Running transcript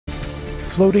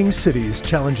Floating cities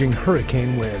challenging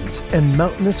hurricane winds and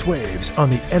mountainous waves on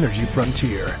the energy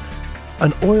frontier.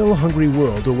 An oil-hungry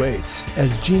world awaits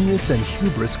as genius and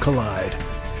hubris collide.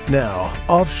 Now,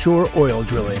 offshore oil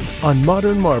drilling on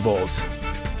Modern Marvels.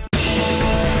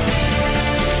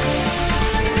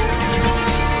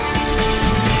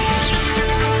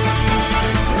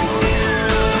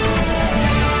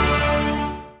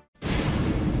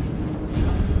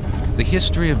 The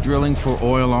history of drilling for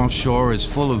oil offshore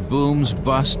is full of booms,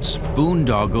 busts,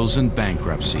 boondoggles, and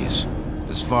bankruptcies.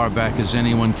 As far back as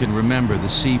anyone can remember, the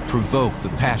sea provoked the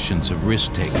passions of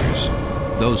risk-takers,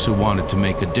 those who wanted to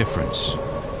make a difference.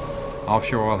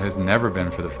 Offshore oil has never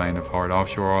been for the faint of heart.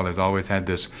 Offshore oil has always had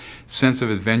this sense of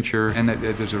adventure, and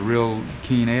there's a real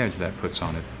keen edge that puts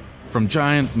on it. From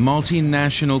giant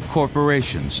multinational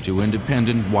corporations to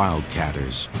independent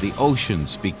wildcatters, the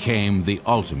oceans became the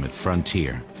ultimate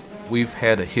frontier. We've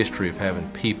had a history of having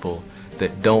people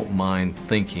that don't mind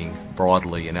thinking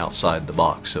broadly and outside the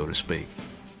box, so to speak.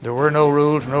 There were no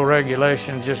rules, no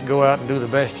regulations, just go out and do the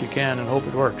best you can and hope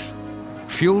it works.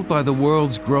 Fueled by the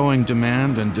world's growing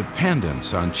demand and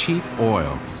dependence on cheap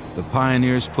oil, the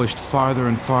pioneers pushed farther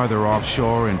and farther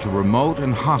offshore into remote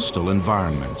and hostile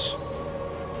environments.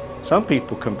 Some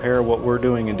people compare what we're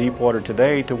doing in deep water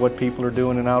today to what people are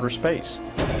doing in outer space.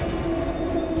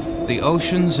 The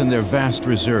oceans and their vast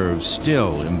reserves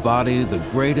still embody the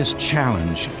greatest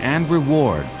challenge and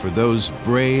reward for those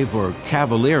brave or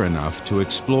cavalier enough to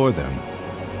explore them.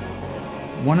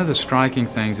 One of the striking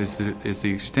things is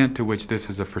the extent to which this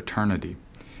is a fraternity.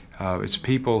 It's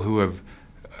people who have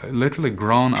literally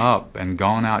grown up and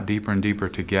gone out deeper and deeper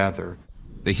together.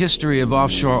 The history of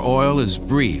offshore oil is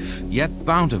brief, yet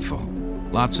bountiful.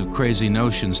 Lots of crazy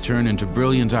notions turn into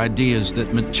brilliant ideas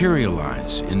that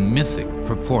materialize in mythic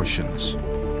proportions.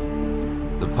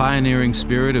 The pioneering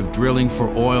spirit of drilling for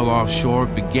oil offshore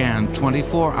began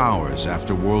 24 hours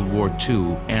after World War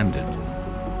II ended.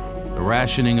 The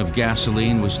rationing of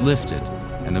gasoline was lifted,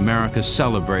 and America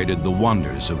celebrated the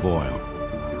wonders of oil.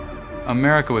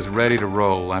 America was ready to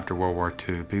roll after World War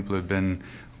II. People had been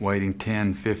waiting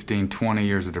 10, 15, 20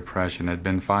 years of depression. They'd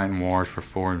been fighting wars for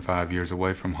 4 and 5 years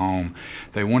away from home.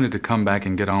 They wanted to come back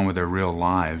and get on with their real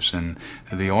lives, and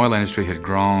the oil industry had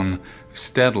grown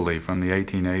steadily from the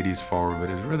 1880s forward,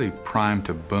 but it was really primed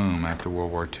to boom after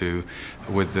World War II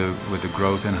with the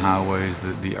growth in highways,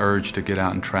 the urge to get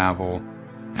out and travel.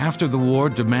 After the war,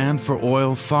 demand for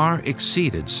oil far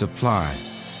exceeded supply.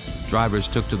 Drivers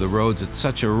took to the roads at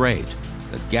such a rate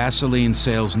that gasoline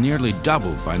sales nearly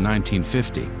doubled by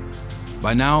 1950.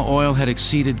 By now, oil had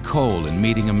exceeded coal in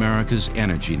meeting America's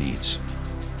energy needs.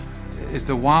 It's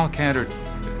the wildcatter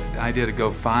idea to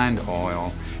go find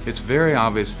oil. It's very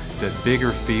obvious that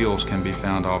bigger fields can be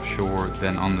found offshore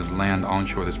than on the land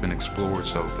onshore that's been explored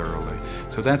so thoroughly.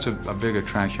 So that's a big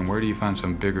attraction. Where do you find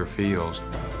some bigger fields?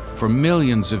 For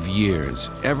millions of years,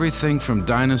 everything from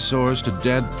dinosaurs to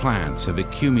dead plants have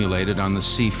accumulated on the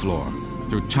seafloor.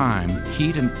 Through time,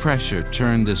 heat and pressure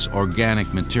turned this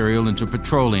organic material into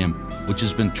petroleum, which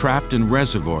has been trapped in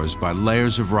reservoirs by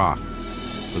layers of rock.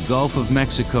 The Gulf of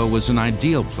Mexico was an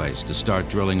ideal place to start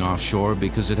drilling offshore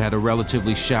because it had a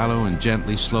relatively shallow and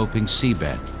gently sloping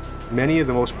seabed. Many of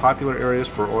the most popular areas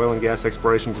for oil and gas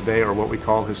exploration today are what we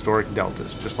call historic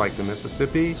deltas, just like the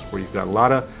Mississippi, where you've got a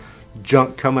lot of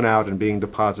junk coming out and being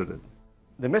deposited.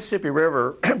 The Mississippi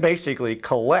River basically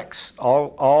collects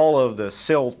all of the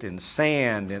silt and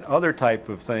sand and other type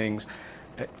of things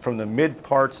from the mid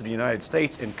parts of the United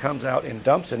States and comes out and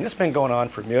dumps it. And it's been going on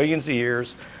for millions of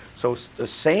years. So the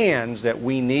sands that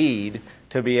we need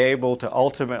to be able to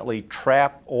ultimately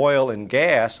trap oil and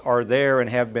gas are there and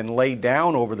have been laid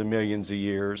down over the millions of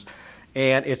years.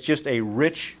 And it's just a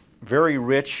rich, very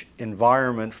rich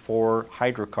environment for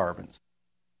hydrocarbons.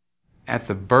 At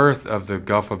the birth of the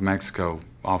Gulf of Mexico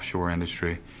offshore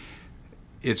industry,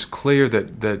 it's clear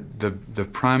that the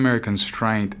primary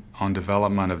constraint on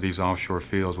development of these offshore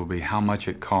fields will be how much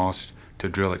it costs to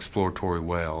drill exploratory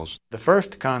wells. The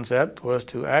first concept was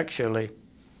to actually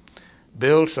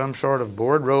build some sort of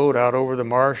board road out over the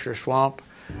marsh or swamp,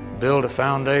 build a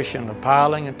foundation, a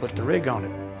piling, and put the rig on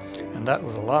it. And that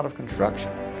was a lot of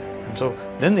construction. And so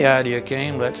then the idea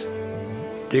came, let's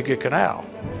dig a canal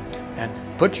and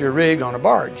put your rig on a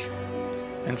barge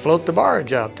and float the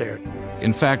barge out there.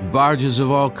 In fact, barges of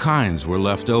all kinds were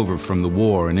left over from the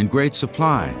war and in great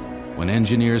supply when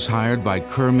engineers hired by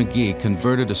Kerr-McGee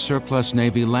converted a surplus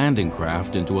Navy landing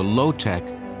craft into a low-tech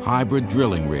hybrid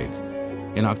drilling rig.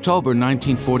 In October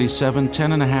 1947,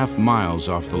 10.5 miles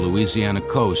off the Louisiana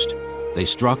coast, they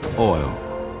struck oil.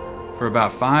 For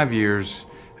about 5 years,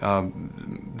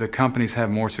 the companies have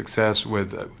more success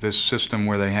with this system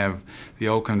where they have the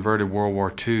old converted World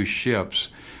War II ships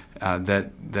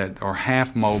that are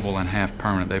half mobile and half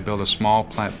permanent. They build a small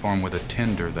platform with a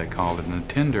tender, they call it, and the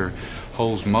tender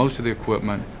holds most of the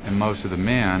equipment and most of the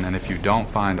men, and if you don't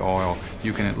find oil,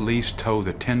 you can at least tow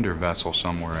the tender vessel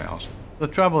somewhere else. The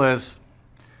trouble is,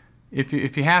 if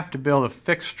you have to build a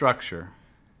fixed structure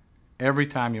every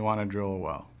time you want to drill a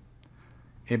well,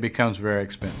 it becomes very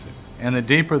expensive. And the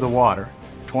deeper the water,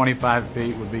 25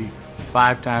 feet would be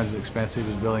 5 times as expensive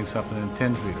as building something in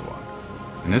 10 feet of water.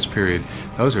 In this period,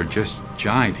 those are just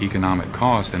giant economic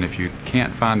costs, and if you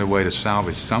can't find a way to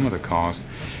salvage some of the costs,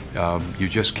 you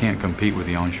just can't compete with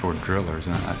the onshore drillers.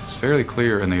 And it's fairly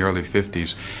clear in the early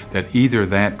 50s that either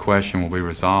that question will be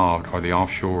resolved or the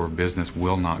offshore business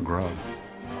will not grow.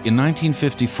 In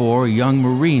 1954, a young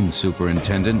Marine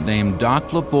superintendent named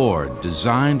Doc Laborde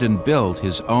designed and built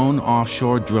his own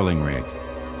offshore drilling rig.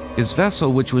 His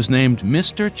vessel, which was named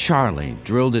Mr. Charlie,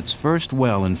 drilled its first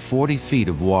well in 40 feet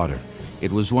of water.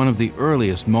 It was one of the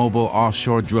earliest mobile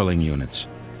offshore drilling units.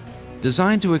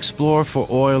 Designed to explore for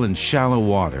oil in shallow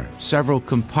water, several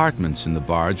compartments in the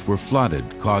barge were flooded,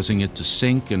 causing it to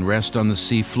sink and rest on the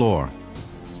sea floor,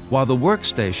 while the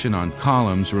workstation on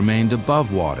columns remained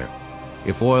above water.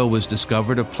 If oil was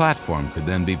discovered, a platform could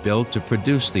then be built to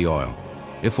produce the oil.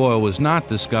 If oil was not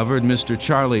discovered, Mr.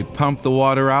 Charlie pumped the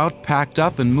water out, packed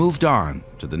up, and moved on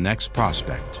to the next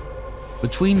prospect.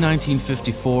 Between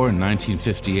 1954 and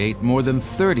 1958, more than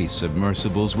 30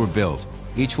 submersibles were built,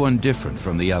 each one different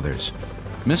from the others.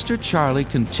 Mr. Charlie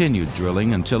continued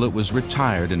drilling until it was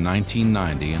retired in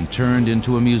 1990 and turned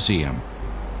into a museum.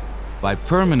 By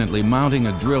permanently mounting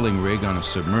a drilling rig on a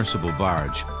submersible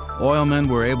barge, oilmen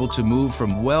were able to move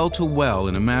from well to well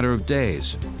in a matter of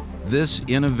days. This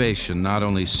innovation not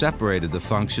only separated the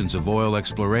functions of oil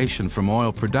exploration from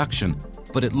oil production,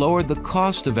 but it lowered the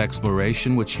cost of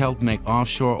exploration, which helped make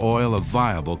offshore oil a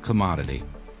viable commodity.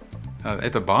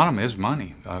 At the bottom is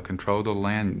money. Control of the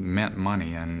land meant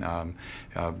money, and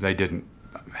they didn't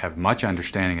have much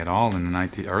understanding at all in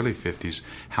the early 50s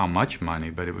how much money,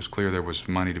 but it was clear there was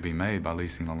money to be made by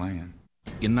leasing the land.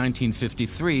 In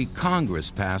 1953,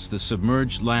 Congress passed the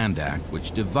Submerged Land Act,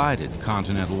 which divided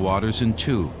continental waters in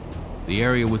two. The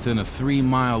area within a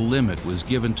 3-mile limit was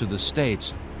given to the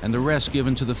states, and the rest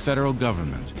given to the federal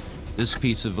government. This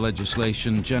piece of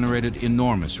legislation generated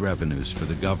enormous revenues for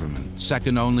the government,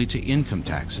 second only to income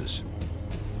taxes.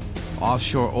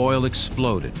 Offshore oil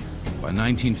exploded. By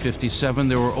 1957,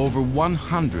 there were over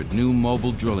 100 new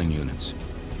mobile drilling units.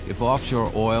 If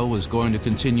offshore oil was going to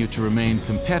continue to remain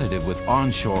competitive with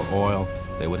onshore oil,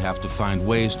 they would have to find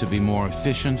ways to be more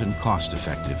efficient and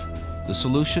cost-effective. The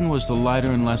solution was the lighter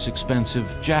and less expensive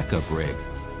jackup rig.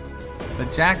 The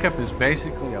jackup is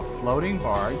basically a floating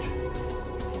barge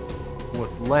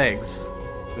with legs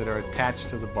that are attached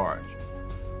to the barge.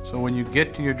 So when you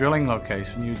get to your drilling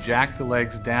location, you jack the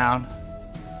legs down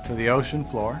to the ocean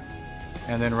floor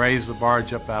and then raise the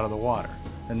barge up out of the water.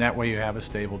 And that way you have a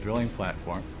stable drilling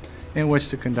platform in which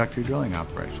to conduct your drilling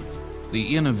operations.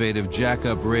 The innovative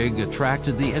jackup rig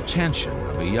attracted the attention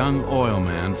of a young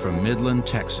oilman from Midland,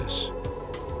 Texas.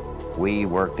 We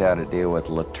worked out a deal with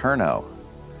Letourneau,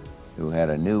 who had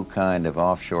a new kind of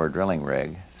offshore drilling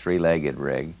rig, 3-legged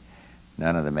rig.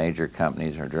 None of the major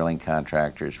companies or drilling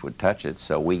contractors would touch it,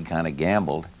 so we kind of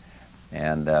gambled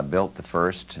and built the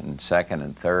first and second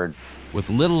and third. With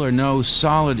little or no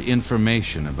solid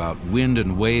information about wind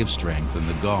and wave strength in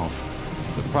the Gulf,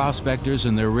 the prospectors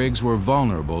and their rigs were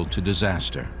vulnerable to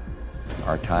disaster.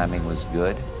 Our timing was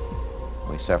good.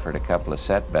 We suffered a couple of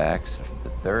setbacks. The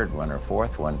third one or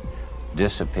fourth one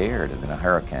disappeared in a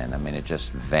hurricane. I mean, it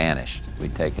just vanished.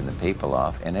 We'd taken the people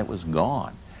off, and it was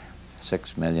gone.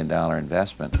 $6 million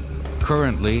investment.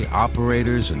 Currently,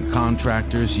 operators and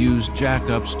contractors use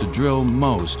jackups to drill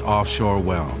most offshore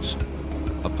wells.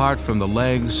 Apart from the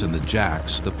legs and the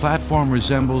jacks, the platform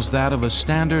resembles that of a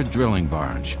standard drilling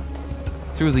barge.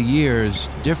 Through the years,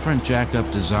 different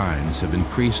jackup designs have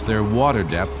increased their water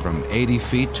depth from 80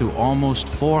 feet to almost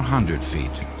 400 feet.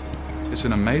 It's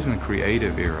an amazingly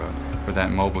creative era for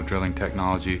that mobile drilling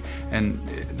technology, and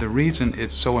the reason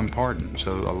it's so important,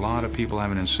 so a lot of people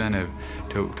have an incentive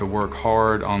to work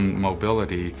hard on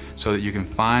mobility so that you can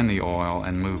find the oil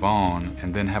and move on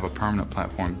and then have a permanent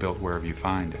platform built wherever you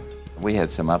find it. We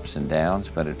had some ups and downs,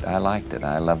 but I liked it.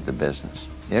 I loved the business.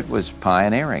 It was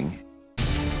pioneering.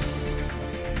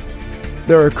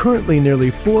 There are currently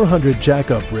nearly 400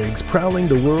 jackup rigs prowling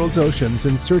the world's oceans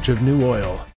in search of new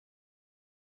oil.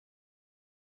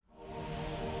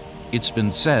 It's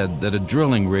been said that a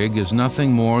drilling rig is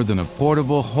nothing more than a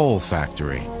portable hole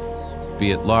factory.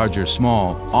 be it large or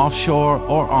small, offshore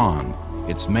or on,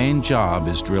 its main job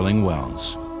is drilling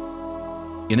wells.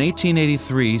 In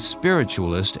 1883,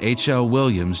 spiritualist H.L.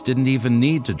 Williams didn't even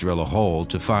need to drill a hole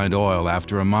to find oil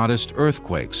after a modest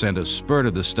earthquake sent a spurt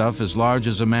of the stuff as large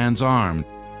as a man's arm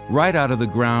right out of the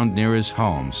ground near his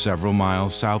home several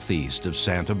miles southeast of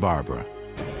Santa Barbara.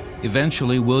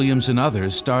 Eventually, Williams and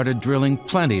others started drilling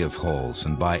plenty of holes,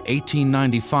 and by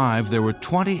 1895 there were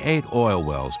 28 oil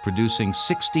wells producing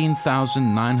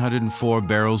 16,904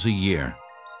 barrels a year.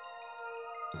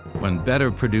 When better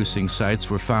producing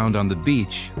sites were found on the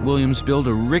beach, Williams built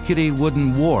a rickety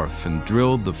wooden wharf and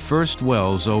drilled the first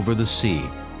wells over the sea.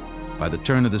 By the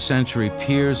turn of the century,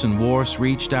 piers and wharfs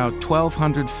reached out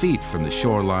 1,200 feet from the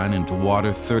shoreline into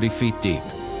water 30 feet deep.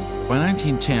 By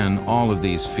 1910, all of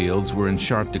these fields were in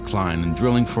sharp decline, and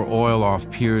drilling for oil off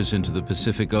piers into the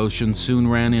Pacific Ocean soon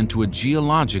ran into a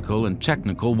geological and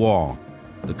technical wall.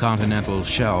 The continental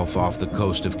shelf off the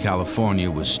coast of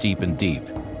California was steep and deep,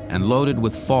 and loaded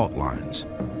with fault lines.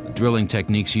 The drilling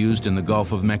techniques used in the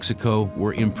Gulf of Mexico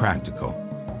were impractical.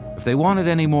 If they wanted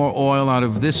any more oil out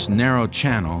of this narrow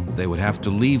channel, they would have to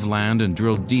leave land and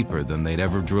drill deeper than they'd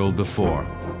ever drilled before.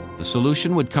 The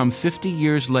solution would come 50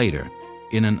 years later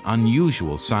in an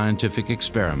unusual scientific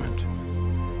experiment.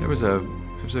 It was a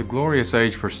glorious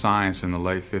age for science in the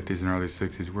late 50s and early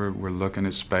 60s. We're looking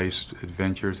at space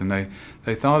adventures, and they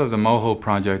thought of the Moho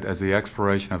project as the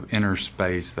exploration of inner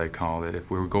space, they called it.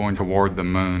 If we were going toward the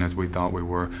moon, as we thought we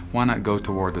were, why not go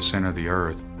toward the center of the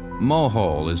Earth?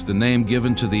 Mohole is the name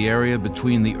given to the area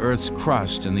between the Earth's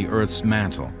crust and the Earth's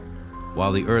mantle.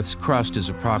 While the Earth's crust is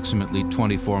approximately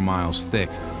 24 miles thick,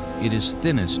 it is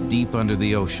thinnest deep under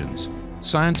the oceans.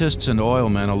 Scientists and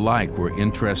oilmen alike were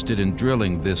interested in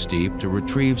drilling this deep to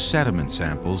retrieve sediment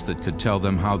samples that could tell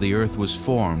them how the Earth was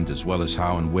formed, as well as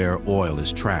how and where oil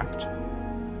is trapped.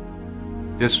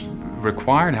 This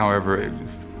required, however,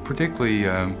 particularly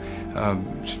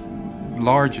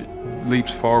large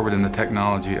leaps forward in the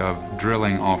technology of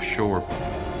drilling offshore.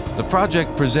 The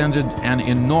project presented an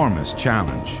enormous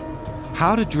challenge: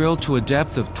 how to drill to a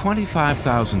depth of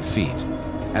 25,000 feet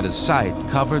at a site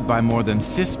covered by more than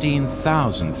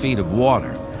 15,000 feet of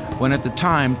water, when at the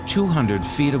time 200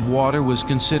 feet of water was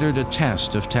considered a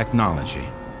test of technology.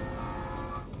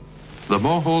 The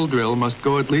Mohole drill must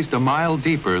go at least a mile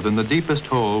deeper than the deepest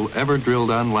hole ever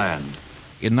drilled on land.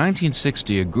 In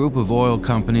 1960, a group of oil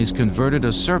companies converted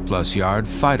a surplus yard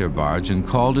fighter barge and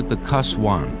called it the Cuss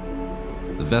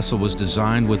 1. The vessel was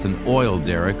designed with an oil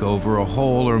derrick over a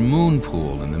hole or moon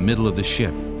pool in the middle of the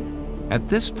ship. At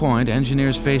this point,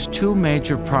 engineers faced two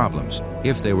major problems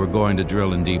if they were going to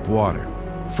drill in deep water.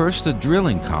 First, the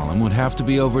drilling column would have to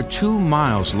be over 2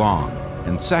 miles long,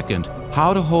 and second,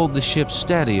 how to hold the ship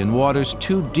steady in waters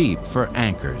too deep for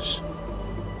anchors.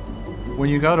 When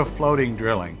you go to floating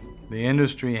drilling, the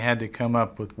industry had to come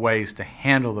up with ways to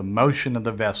handle the motion of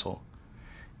the vessel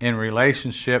in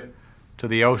relationship to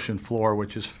the ocean floor,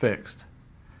 which is fixed.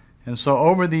 And so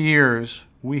over the years,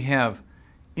 we have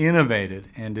innovated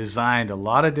and designed a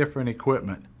lot of different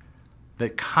equipment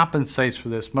that compensates for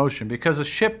this motion, because a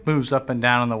ship moves up and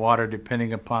down in the water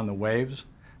depending upon the waves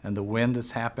and the wind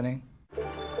that's happening.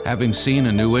 Having seen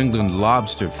a New England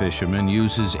lobster fisherman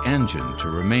use his engine to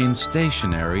remain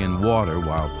stationary in water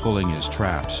while pulling his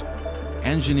traps,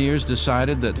 engineers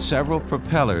decided that several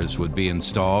propellers would be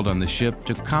installed on the ship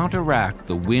to counteract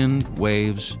the wind,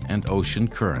 waves, and ocean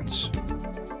currents.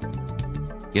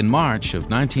 In March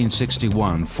of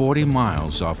 1961, 40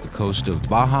 miles off the coast of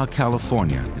Baja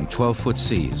California in 12-foot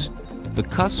seas, the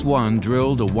Cuss 1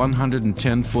 drilled a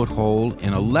 110-foot hole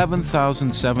in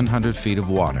 11,700 feet of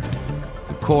water.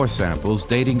 The core samples,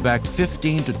 dating back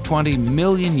 15 to 20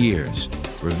 million years,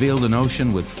 revealed an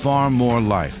ocean with far more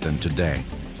life than today,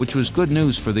 which was good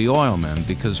news for the oilmen,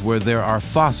 because where there are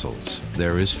fossils,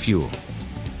 there is fuel.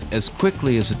 As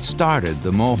quickly as it started,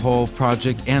 the Mohole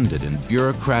project ended in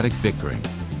bureaucratic bickering.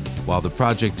 While the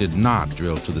project did not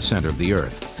drill to the center of the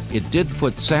Earth, it did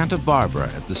put Santa Barbara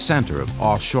at the center of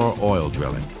offshore oil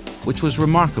drilling, which was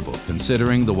remarkable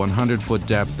considering the 100-foot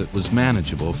depth that was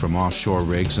manageable from offshore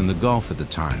rigs in the Gulf at the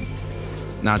time.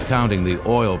 Not counting the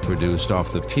oil produced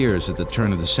off the piers at the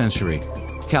turn of the century,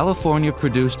 California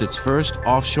produced its first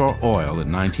offshore oil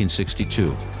in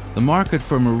 1962. The market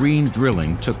for marine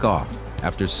drilling took off.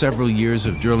 After several years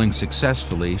of drilling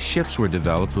successfully, ships were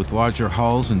developed with larger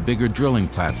hulls and bigger drilling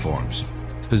platforms.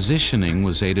 Positioning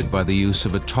was aided by the use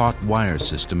of a taut wire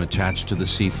system attached to the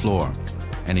sea floor.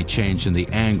 Any change in the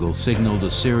angle signaled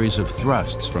a series of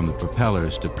thrusts from the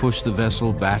propellers to push the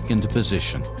vessel back into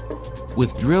position.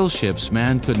 With drill ships,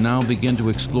 man could now begin to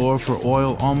explore for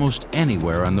oil almost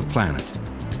anywhere on the planet.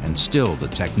 and still the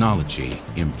technology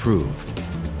improved.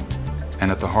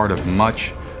 And at the heart of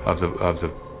much of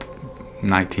the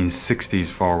 1960s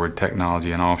forward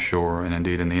technology in offshore, and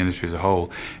indeed in the industry as a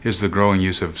whole, is the growing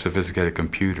use of sophisticated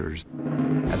computers.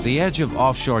 At the edge of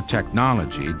offshore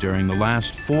technology during the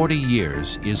last 40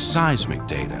 years is seismic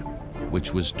data,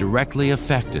 which was directly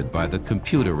affected by the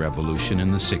computer revolution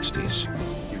in the 60s.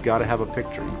 You've got to have a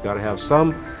picture. You've got to have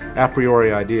some a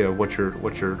priori idea of what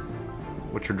you're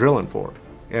drilling for.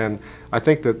 And I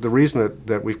think that the reason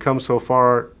that we've come so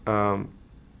far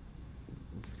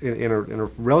in a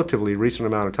relatively recent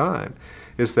amount of time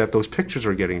is that those pictures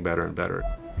are getting better and better.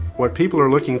 What people are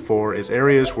looking for is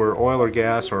areas where oil or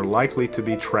gas are likely to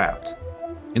be trapped.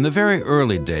 In the very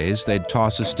early days, they'd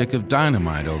toss a stick of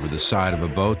dynamite over the side of a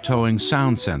boat towing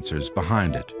sound sensors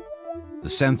behind it. The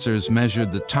sensors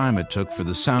measured the time it took for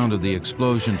the sound of the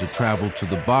explosion to travel to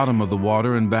the bottom of the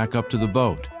water and back up to the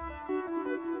boat.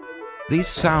 These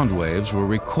sound waves were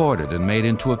recorded and made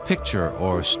into a picture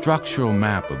or structural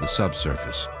map of the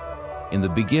subsurface. In the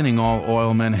beginning, all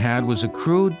oil men had was a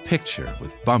crude picture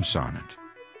with bumps on it.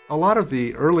 A lot of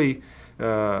the early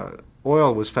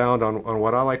oil was found on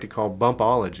what I like to call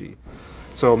bumpology.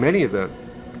 So many of the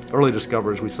early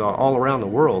discoveries we saw all around the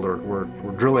world were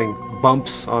drilling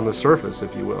bumps on the surface,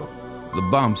 if you will. The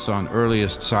bumps on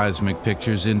earliest seismic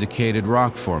pictures indicated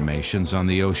rock formations on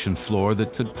the ocean floor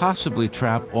that could possibly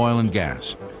trap oil and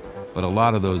gas. But a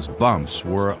lot of those bumps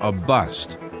were a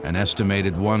bust, an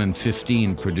estimated 1 in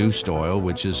 15 produced oil,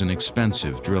 which is an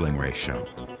expensive drilling ratio.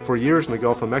 For years in the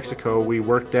Gulf of Mexico, we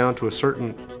worked down to a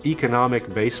certain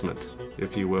economic basement,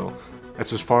 if you will.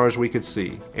 That's as far as we could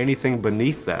see. Anything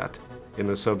beneath that in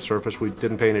the subsurface we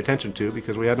didn't pay any attention to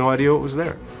because we had no idea what was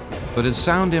there. But as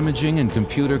sound imaging and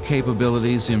computer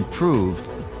capabilities improved,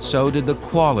 so did the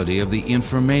quality of the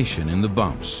information in the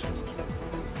bumps.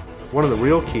 One of the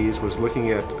real keys was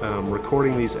looking at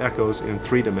recording these echoes in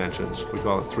 3 dimensions. We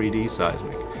call it 3D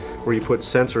seismic, where you put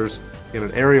sensors in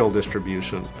an aerial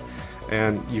distribution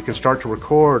and you can start to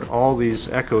record all these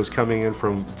echoes coming in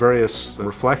from various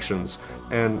reflections,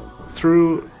 and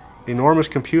through enormous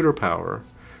computer power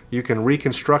you can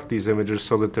reconstruct these images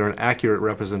so that they're an accurate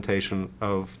representation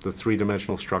of the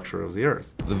 3-dimensional structure of the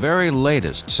Earth. The very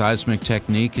latest seismic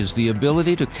technique is the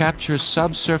ability to capture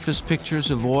subsurface pictures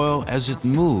of oil as it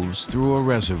moves through a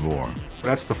reservoir.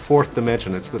 That's the 4th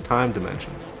dimension, it's the time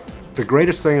dimension. The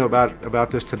greatest thing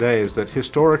about this today is that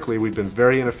historically we've been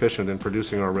very inefficient in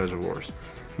producing our reservoirs.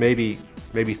 Maybe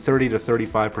 30 to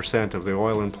 35% of the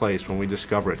oil in place when we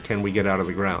discover it can we get out of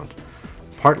the ground.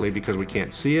 Partly because we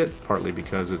can't see it, partly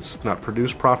because it's not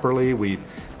produced properly. We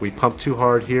pump too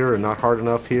hard here and not hard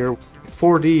enough here.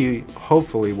 4D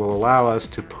hopefully will allow us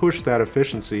to push that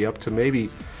efficiency up to maybe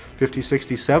 50,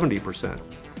 60, 70%.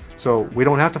 So we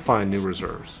don't have to find new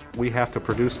reserves. We have to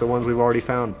produce the ones we've already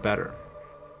found better.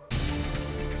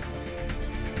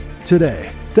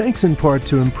 Today, thanks in part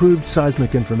to improved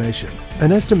seismic information,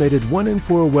 an estimated 1 in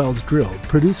 4 wells drilled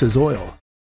produces oil.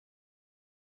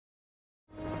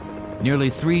 Nearly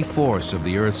 3/4 of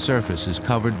the Earth's surface is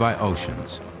covered by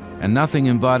oceans, and nothing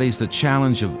embodies the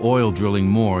challenge of oil drilling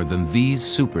more than these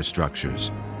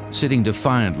superstructures. Sitting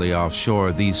defiantly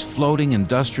offshore, these floating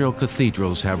industrial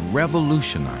cathedrals have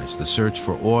revolutionized the search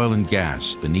for oil and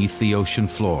gas beneath the ocean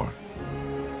floor.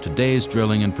 Today's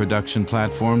drilling and production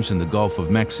platforms in the Gulf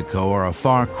of Mexico are a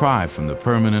far cry from the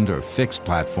permanent or fixed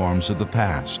platforms of the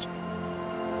past.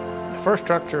 The first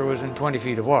structure was in 20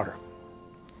 feet of water,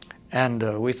 and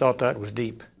we thought that was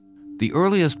deep. The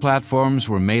earliest platforms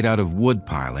were made out of wood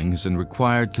pilings and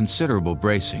required considerable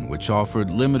bracing, which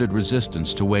offered limited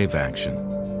resistance to wave action.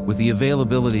 With the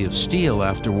availability of steel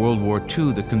after World War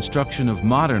II, the construction of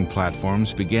modern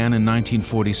platforms began in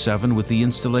 1947 with the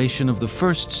installation of the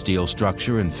first steel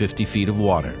structure in 50 feet of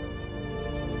water.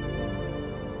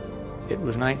 It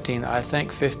was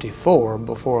 1954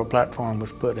 before a platform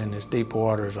was put in as deep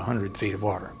water as 100 feet of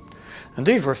water. And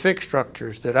these were fixed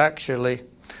structures that actually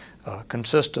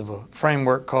consist of a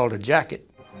framework called a jacket.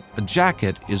 A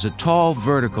jacket is a tall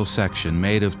vertical section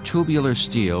made of tubular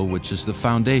steel, which is the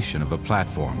foundation of a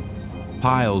platform.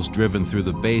 Piles driven through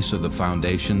the base of the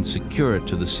foundation secure it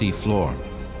to the sea floor.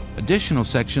 Additional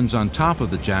sections on top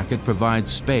of the jacket provide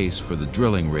space for the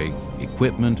drilling rig,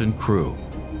 equipment, and crew.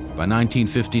 By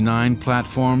 1959,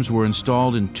 platforms were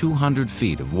installed in 200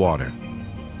 feet of water.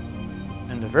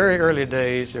 In the very early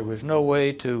days, there was no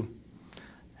way to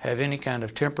have any kind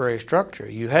of temporary structure.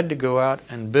 You had to go out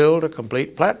and build a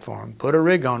complete platform, put a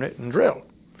rig on it, and drill.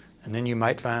 And then you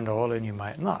might find oil and you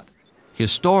might not.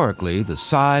 Historically, the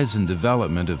size and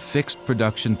development of fixed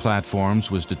production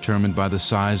platforms was determined by the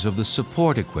size of the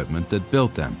support equipment that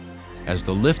built them. As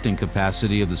the lifting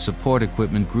capacity of the support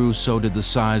equipment grew, so did the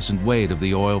size and weight of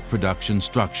the oil production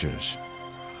structures.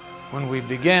 When we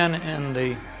began in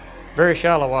the very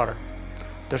shallow water,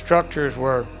 the structures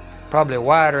were probably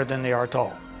wider than they are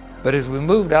tall. But as we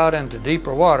moved out into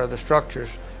deeper water, the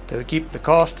structures, to keep the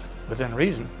cost within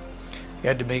reason, you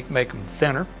had to make them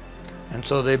thinner, and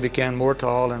so they became more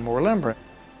tall and more limber.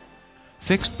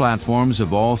 Fixed platforms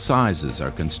of all sizes are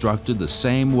constructed the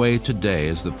same way today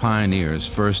as the pioneers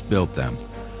first built them.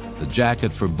 The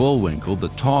jacket for Bullwinkle, the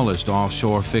tallest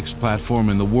offshore fixed platform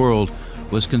in the world,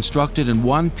 was constructed in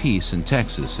one piece in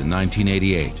Texas in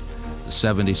 1988. The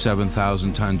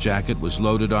 77,000-ton jacket was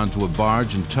loaded onto a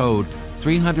barge and towed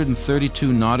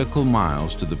 332 nautical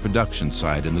miles to the production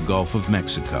site in the Gulf of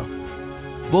Mexico.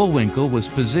 Bullwinkle was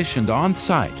positioned on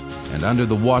site, and under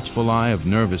the watchful eye of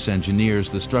nervous engineers,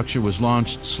 the structure was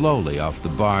launched slowly off the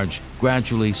barge,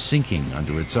 gradually sinking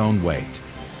under its own weight.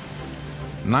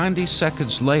 90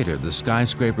 seconds later, the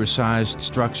skyscraper-sized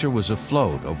structure was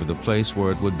afloat over the place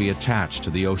where it would be attached to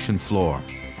the ocean floor.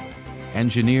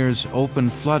 Engineers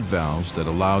opened flood valves that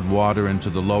allowed water into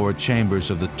the lower chambers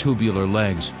of the tubular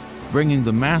legs, bringing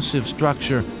the massive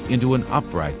structure into an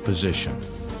upright position.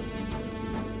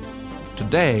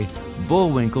 Today,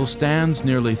 Bullwinkle stands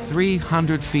nearly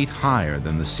 300 feet higher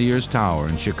than the Sears Tower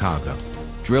in Chicago.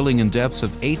 Drilling in depths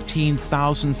of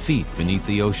 18,000 feet beneath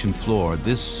the ocean floor,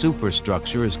 this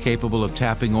superstructure is capable of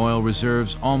tapping oil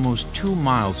reserves almost 2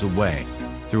 miles away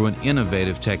through an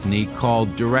innovative technique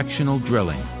called directional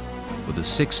drilling. With a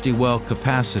 60-well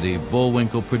capacity,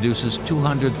 Bullwinkle produces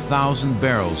 200,000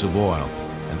 barrels of oil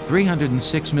and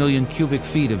 306 million cubic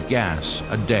feet of gas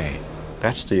a day.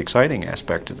 That's the exciting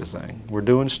aspect of the thing. We're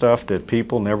doing stuff that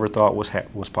people never thought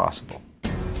was possible.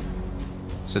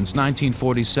 Since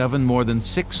 1947, more than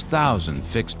 6,000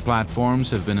 fixed platforms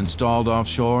have been installed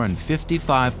offshore in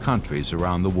 55 countries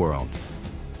around the world.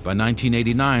 By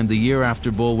 1989, the year after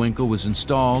Bullwinkle was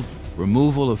installed,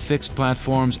 removal of fixed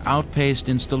platforms outpaced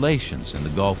installations in the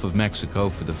Gulf of Mexico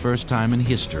for the first time in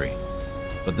history.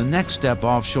 But the next step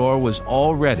offshore was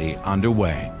already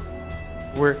underway.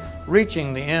 We're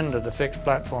reaching the end of the fixed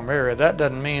platform area. That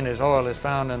doesn't mean as oil is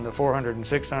found in the 400 and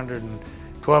 600 and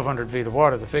 1,200 feet of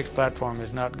water, the fixed platform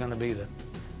is not going to be the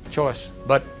choice.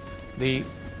 But the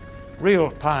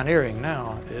real pioneering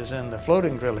now is in the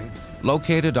floating drilling.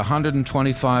 Located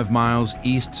 125 miles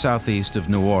east-southeast of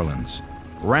New Orleans,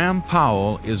 Ram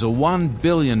Powell is a $1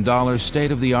 billion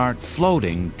state-of-the-art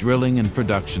floating drilling and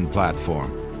production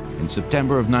platform. In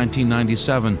September of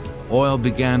 1997, oil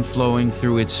began flowing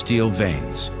through its steel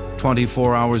veins,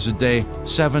 24 hours a day,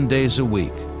 7 days a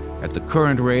week. At the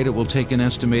current rate, it will take an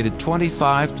estimated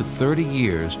 25 to 30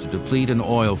 years to deplete an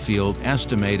oil field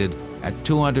estimated at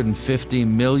 250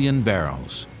 million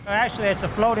barrels. Actually, it's a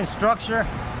floating structure.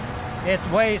 It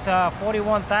weighs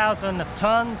 41,000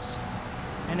 tons,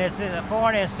 and it's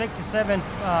 467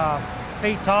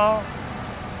 feet tall.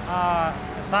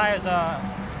 Its high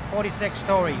as 46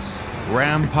 stories.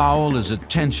 Ram Powell is a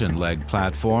tension leg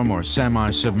platform or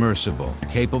semi-submersible,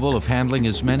 capable of handling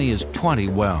as many as 20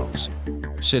 wells.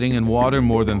 Sitting in water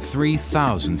more than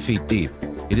 3,000 feet deep,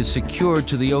 it is secured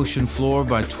to the ocean floor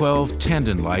by 12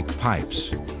 tendon-like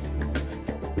pipes.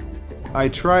 I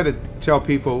try to tell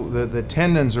people that the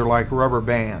tendons are like rubber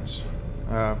bands,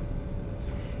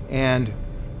 and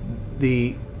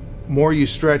the more you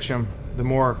stretch them, the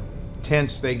more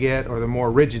tense they get or the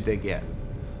more rigid they get.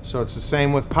 So it's the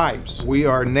same with pipes. We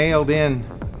are nailed in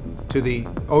to the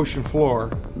ocean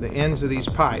floor, the ends of these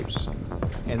pipes,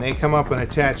 and they come up and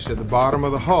attach to the bottom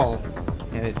of the hull,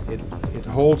 and it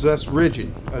holds us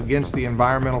rigid against the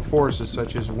environmental forces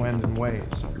such as wind and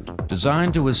waves.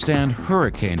 Designed to withstand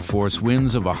hurricane force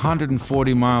winds of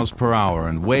 140 miles per hour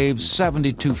and waves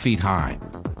 72 feet high,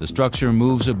 the structure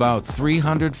moves about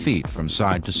 300 feet from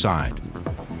side to side.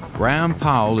 Ram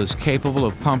Powell is capable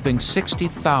of pumping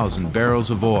 60,000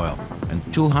 barrels of oil and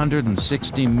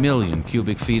 260 million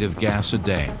cubic feet of gas a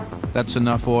day. That's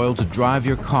enough oil to drive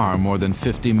your car more than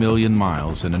 50 million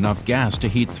miles and enough gas to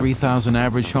heat 3,000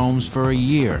 average homes for a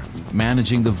year.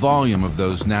 Managing the volume of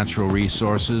those natural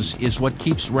resources is what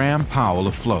keeps Ram Powell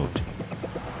afloat.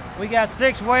 We got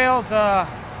 6 wells are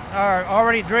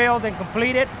already drilled and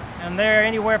completed, and they're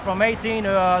anywhere from 18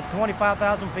 to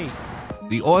 25,000 feet.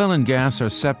 The oil and gas are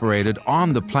separated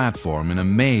on the platform in a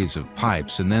maze of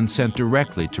pipes and then sent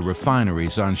directly to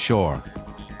refineries on shore.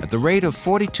 At the rate of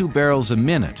 42 barrels a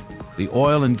minute, the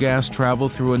oil and gas travel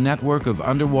through a network of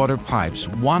underwater pipes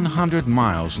 100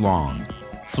 miles long.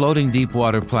 Floating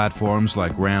deepwater platforms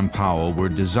like Ram Powell were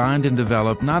designed and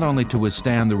developed not only to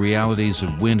withstand the realities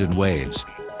of wind and waves,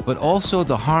 but also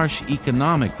the harsh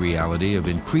economic reality of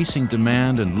increasing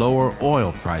demand and lower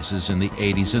oil prices in the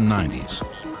 80s and 90s.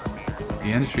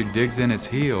 The industry digs in its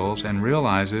heels and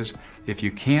realizes if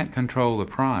you can't control the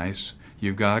price,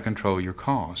 you've got to control your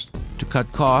cost. To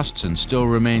cut costs and still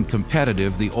remain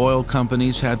competitive, the oil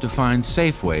companies had to find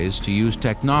safe ways to use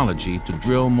technology to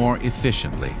drill more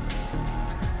efficiently.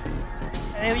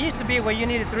 It used to be where you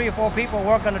needed 3 or 4 people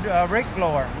working on a rig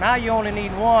floor. Now you only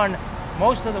need one.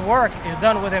 Most of the work is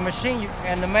done with a machine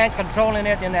and the man controlling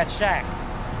it in that shack.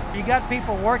 You got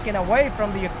people working away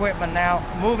from the equipment now,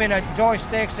 moving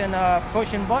joysticks and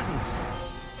pushing buttons.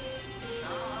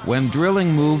 When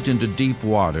drilling moved into deep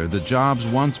water, the jobs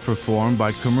once performed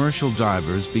by commercial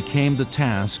divers became the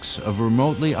tasks of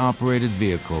remotely operated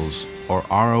vehicles, or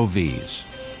ROVs.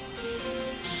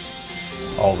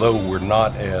 Although we're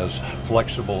not as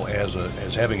flexible as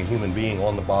having a human being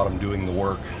on the bottom doing the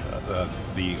work,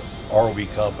 the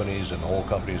ROV companies and oil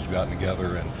companies have gotten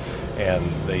together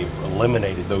and they've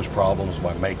eliminated those problems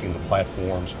by making the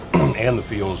platforms and the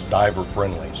fields diver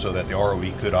friendly so that the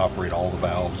ROV could operate all the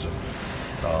valves and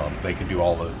they could do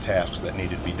all the tasks that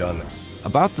needed to be done.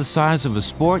 About the size of a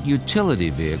sport utility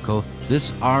vehicle,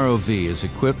 this ROV is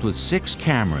equipped with 6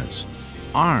 cameras,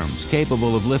 arms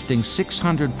capable of lifting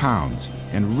 600 pounds,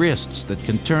 and wrists that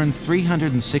can turn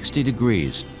 360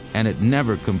 degrees, and it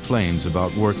never complains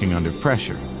about working under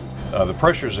pressure. The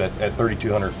pressures at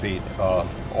 3,200 feet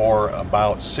are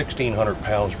about 1,600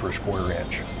 pounds per square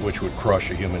inch, which would crush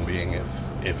a human being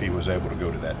if he was able to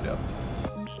go to that depth.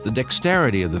 The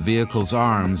dexterity of the vehicle's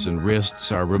arms and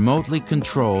wrists are remotely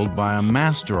controlled by a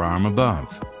master arm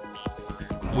above.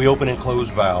 We open and close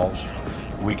valves.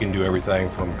 We can do everything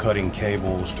from cutting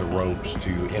cables to ropes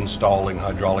to installing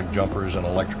hydraulic jumpers and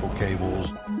electrical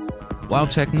cables. While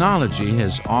technology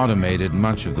has automated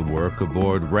much of the work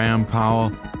aboard Ram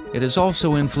Powell, it has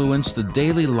also influenced the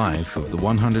daily life of the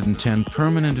 110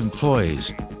 permanent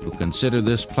employees who consider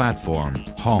this platform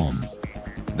home.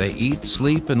 They eat,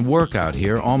 sleep, and work out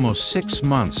here almost 6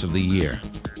 months of the year.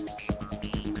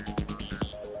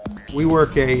 We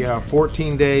work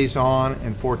 14 days on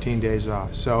and 14 days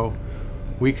off. So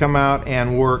we come out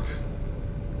and work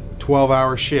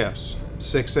 12-hour shifts,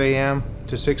 6 a.m.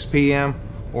 to 6 p.m.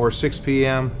 or 6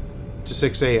 p.m. to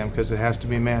 6 a.m. because it has to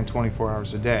be manned 24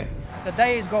 hours a day. The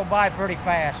days go by pretty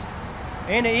fast.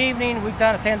 In the evening, we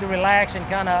kind of tend to relax and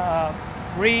kind of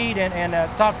read and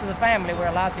talk to the family. We're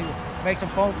allowed to make some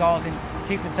phone calls and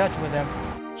keep in touch with them.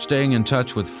 Staying in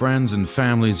touch with friends and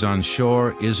families on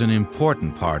shore is an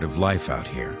important part of life out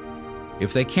here.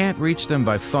 If they can't reach them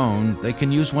by phone, they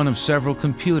can use one of several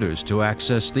computers to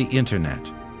access the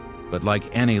internet. But like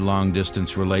any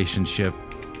long-distance relationship,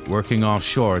 working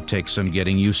offshore takes some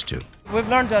getting used to. We've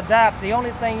learned to adapt. The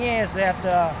only thing is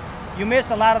that you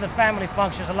miss a lot of the family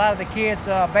functions, a lot of the kids,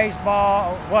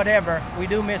 baseball, whatever. We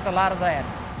do miss a lot of that.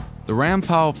 The Ram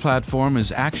Powell platform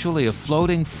is actually a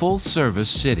floating full-service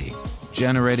city,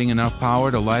 generating enough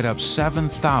power to light up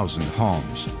 7,000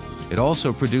 homes. It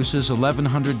also produces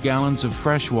 1,100 gallons of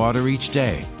fresh water each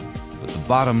day. But the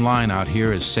bottom line out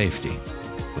here is safety.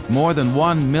 With more than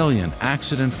 1 million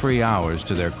accident-free hours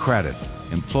to their credit,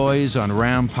 employees on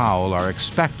Ram Powell are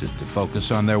expected to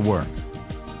focus on their work.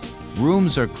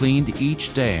 Rooms are cleaned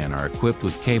each day and are equipped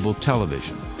with cable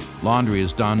television. Laundry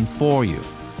is done for you,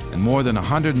 and more than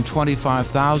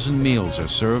 125,000 meals are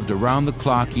served around the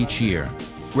clock each year.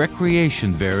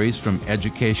 Recreation varies from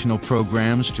educational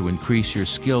programs to increase your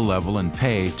skill level and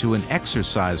pay to an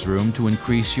exercise room to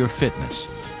increase your fitness.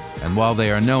 And while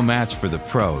they are no match for the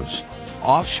pros,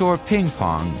 offshore ping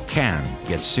pong can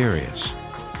get serious.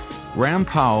 Ram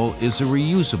Powell is a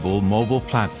reusable mobile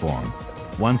platform.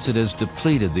 Once it has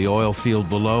depleted the oil field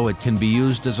below, it can be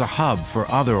used as a hub for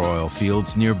other oil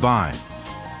fields nearby,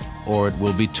 or it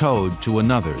will be towed to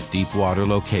another deep-water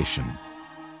location.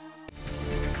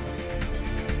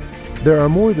 There are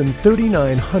more than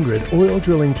 3,900 oil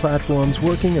drilling platforms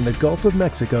working in the Gulf of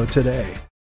Mexico today.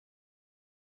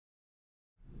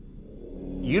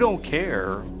 You don't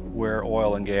care where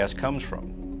oil and gas comes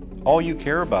from. All you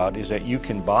care about is that you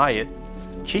can buy it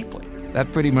cheaply.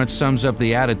 That pretty much sums up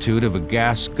the attitude of a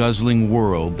gas-guzzling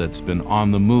world that's been on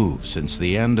the move since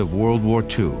the end of World War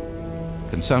II.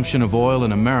 Consumption of oil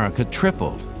in America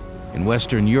tripled. In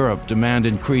Western Europe, demand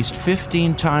increased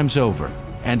 15 times over.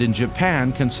 And in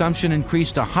Japan, consumption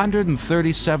increased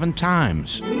 137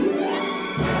 times.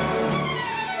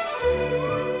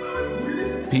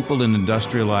 People in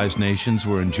industrialized nations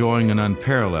were enjoying an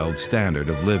unparalleled standard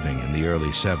of living in the early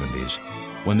 70s,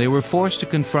 when they were forced to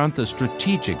confront the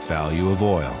strategic value of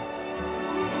oil.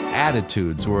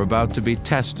 Attitudes were about to be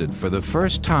tested for the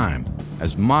first time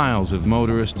as miles of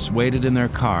motorists waited in their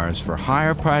cars for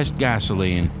higher-priced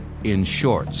gasoline in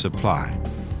short supply.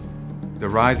 The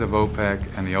rise of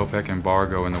OPEC and the OPEC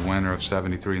embargo in the winter of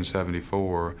 '73 and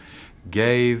 '74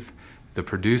 gave the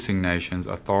producing nations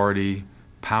authority,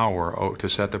 power to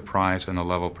set the price and the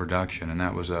level of production, and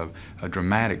that was a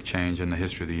dramatic change in the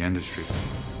history of the industry.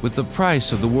 With the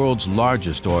price of the world's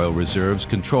largest oil reserves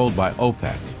controlled by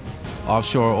OPEC,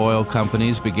 offshore oil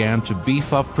companies began to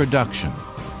beef up production.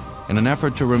 In an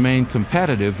effort to remain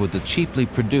competitive with the cheaply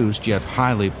produced yet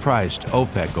highly priced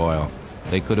OPEC oil,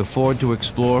 they could afford to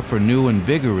explore for new and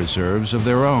bigger reserves of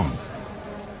their own.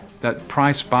 That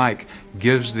price spike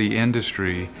gives the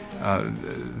industry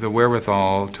the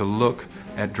wherewithal to look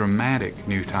at dramatic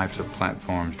new types of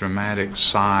platforms, dramatic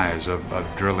size of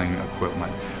drilling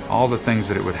equipment, all the things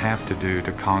that it would have to do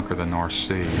to conquer the North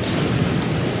Sea.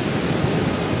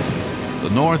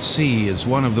 The North Sea is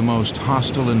one of the most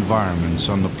hostile environments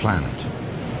on the planet.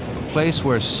 A place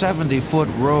where 70-foot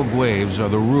rogue waves are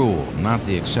the rule, not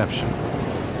the exception.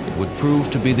 It would prove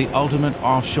to be the ultimate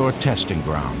offshore testing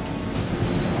ground.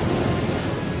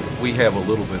 We have a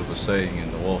little bit of a saying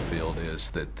in the oil field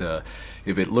is that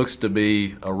if it looks to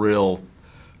be a real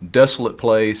desolate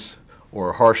place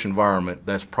or a harsh environment,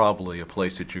 that's probably a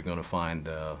place that you're going to find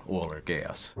oil or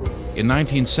gas. In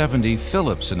 1970,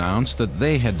 Phillips announced that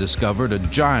they had discovered a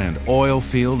giant oil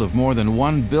field of more than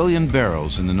 1 billion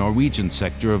barrels in the Norwegian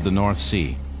sector of the North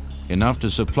Sea, enough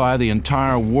to supply the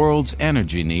entire world's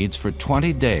energy needs for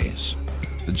 20 days.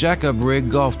 The jackup rig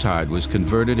Gulf Tide was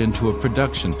converted into a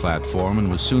production platform and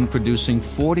was soon producing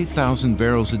 40,000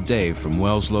 barrels a day from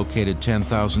wells located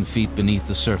 10,000 feet beneath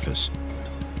the surface.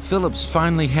 Phillips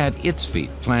finally had its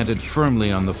feet planted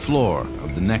firmly on the floor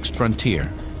of the next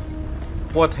frontier.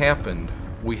 What happened,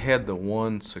 we had the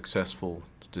one successful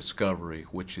discovery,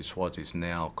 which is what is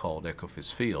now called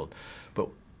Ekofisk Field, but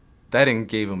that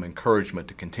gave them encouragement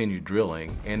to continue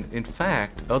drilling, and in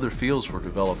fact, other fields were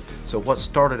developed. So what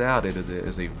started out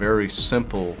as a very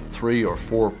simple 3 or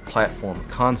 4 platform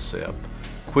concept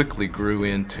quickly grew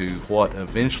into what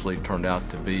eventually turned out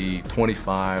to be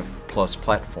 25 plus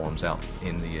platforms out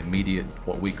in the immediate,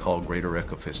 what we call greater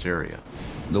Ekofisk area.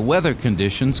 The weather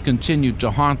conditions continued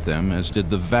to haunt them, as did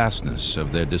the vastness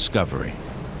of their discovery.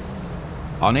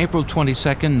 On April 22,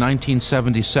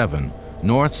 1977,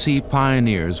 North Sea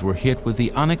pioneers were hit with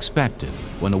the unexpected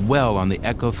when a well on the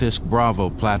Ekofisk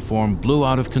Bravo platform blew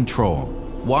out of control.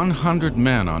 100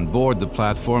 men on board the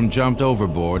platform jumped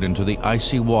overboard into the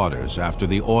icy waters after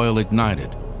the oil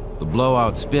ignited. The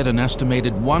blowout spit an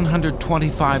estimated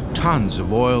 125 tons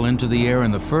of oil into the air in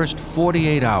the first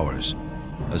 48 hours.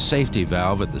 A safety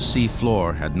valve at the sea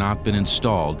floor had not been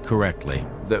installed correctly.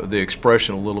 The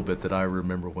expression a little bit that I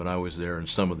remember when I was there and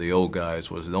some of the old guys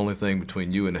was, the only thing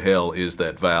between you and hell is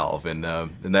that valve, and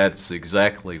that's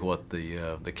exactly what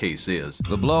the case is.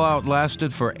 The blowout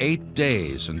lasted for 8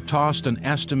 days and tossed an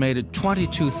estimated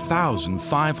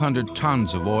 22,500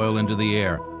 tons of oil into the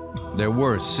air. There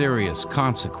were serious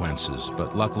consequences,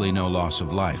 but luckily no loss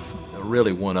of life.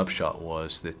 Really, one upshot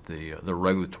was that the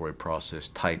regulatory process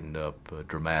tightened up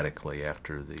dramatically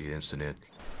after the incident.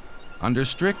 Under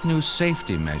strict new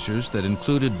safety measures that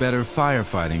included better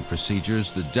firefighting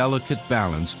procedures, the delicate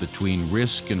balance between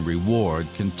risk and reward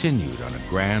continued on a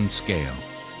grand scale.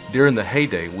 During the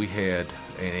heyday, we had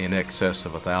in excess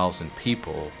of 1,000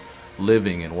 people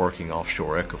living and working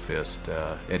offshore Ekofisk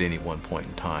at any one point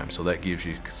in time. So that gives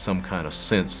you some kind of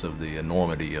sense of the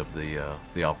enormity of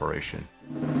the operation.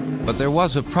 But there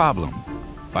was a problem.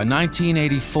 By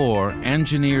 1984,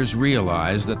 engineers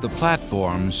realized that the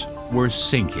platforms were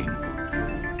sinking.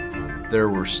 There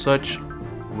were such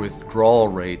withdrawal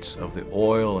rates of the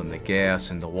oil and the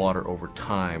gas and the water over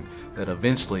time that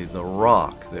eventually the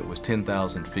rock that was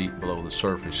 10,000 feet below the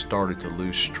surface started to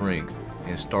lose strength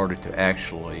and started to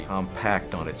actually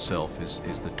compact on itself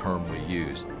is the term we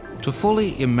use. To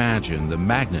fully imagine the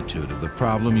magnitude of the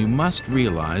problem, you must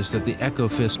realize that the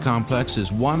Ekofisk complex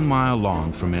is 1 mile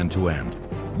long from end to end.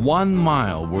 1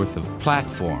 mile worth of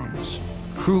platforms,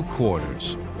 crew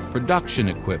quarters, production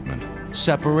equipment,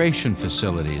 separation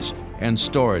facilities, and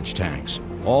storage tanks,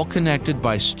 all connected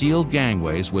by steel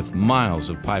gangways with miles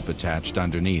of pipe attached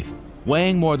underneath,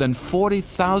 weighing more than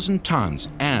 40,000 tons,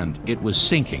 and it was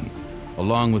sinking,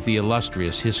 along with the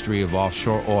illustrious history of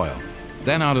offshore oil.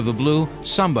 Then out of the blue,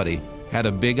 somebody had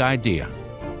a big idea.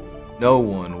 No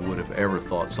one would have ever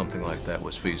thought something like that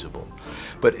was feasible.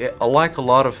 But like a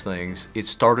lot of things, it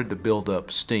started to build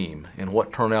up steam, and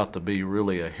what turned out to be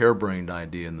really a harebrained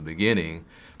idea in the beginning,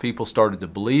 people started to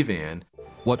believe in.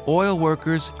 What oil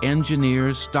workers,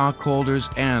 engineers, stockholders,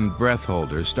 and breath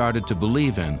holders started to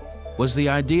believe in was the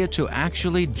idea to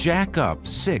actually jack up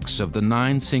 6 of the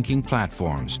 9 sinking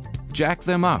platforms. Jack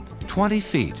them up 20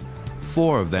 feet,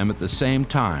 4 of them at the same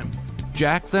time.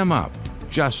 Jack them up,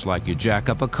 just like you jack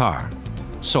up a car.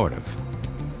 Sort of.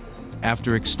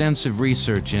 After extensive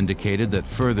research indicated that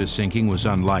further sinking was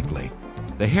unlikely,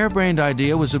 the harebrained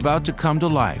idea was about to come to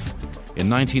life. In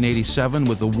 1987,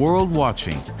 with the world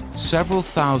watching, several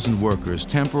thousand workers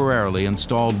temporarily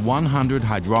installed 100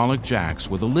 hydraulic jacks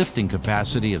with a lifting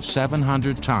capacity of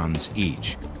 700 tons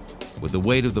each. With the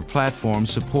weight of the platform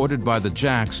supported by the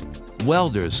jacks,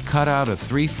 welders cut out a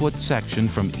 3-foot section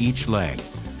from each leg.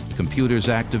 Computers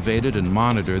activated and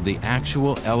monitored the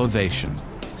actual elevation.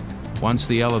 Once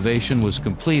the elevation was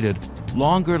completed,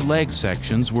 longer leg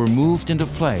sections were moved into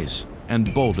place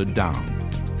and bolted down.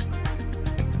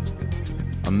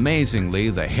 Amazingly,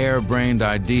 the harebrained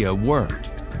idea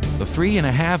worked. The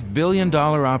 $3.5 billion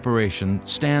operation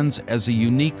stands as a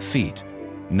unique feat,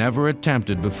 never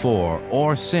attempted before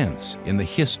or since in the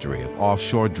history of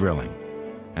offshore drilling.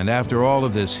 And after all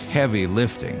of this heavy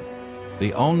lifting,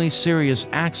 the only serious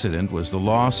accident was the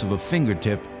loss of a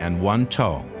fingertip and 1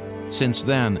 toe. Since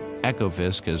then,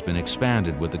 Ekofisk has been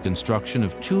expanded with the construction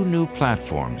of 2 new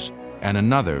platforms and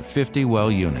another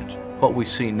 50-well unit. What we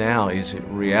see now is,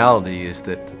 in reality, is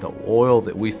that the oil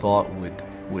that we thought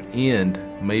would end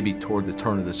maybe toward the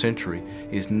turn of the century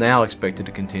is now expected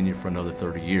to continue for another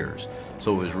 30 years.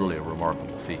 So it was really a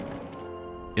remarkable feat.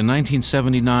 In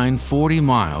 1979, 40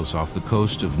 miles off the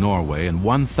coast of Norway and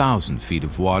 1,000 feet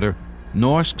of water,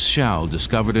 Norsk Shell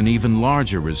discovered an even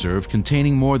larger reserve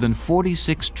containing more than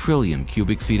 46 trillion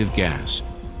cubic feet of gas,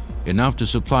 enough to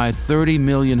supply 30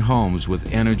 million homes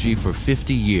with energy for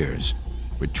 50 years.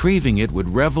 Retrieving it would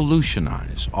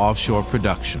revolutionize offshore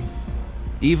production.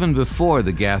 Even before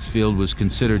the gas field was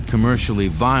considered commercially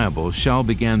viable, Shell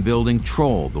began building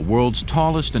Troll, the world's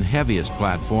tallest and heaviest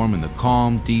platform in the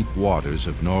calm, deep waters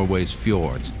of Norway's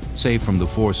fjords, safe from the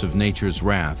force of nature's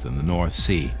wrath in the North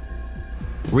Sea.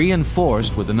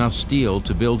 Reinforced with enough steel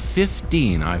to build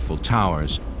 15 Eiffel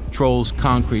Towers, Troll's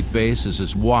concrete base is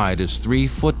as wide as 3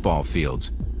 football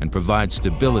fields and provides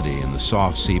stability in the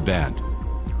soft sea bed.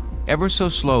 Ever so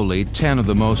slowly, 10 of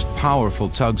the most powerful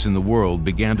tugs in the world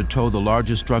began to tow the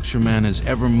largest structure man has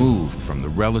ever moved from the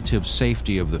relative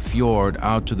safety of the fjord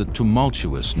out to the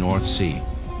tumultuous North Sea.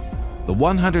 The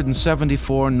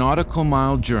 174 nautical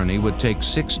mile journey would take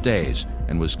 6 days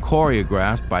and was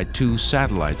choreographed by 2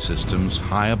 satellite systems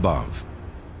high above.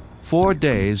 4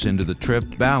 days into the trip,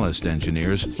 ballast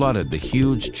engineers flooded the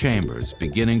huge chambers,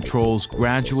 beginning Troll's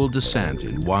gradual descent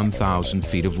in 1,000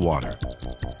 feet of water.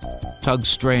 Tugs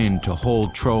strained to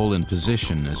hold Troll in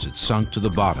position as it sunk to the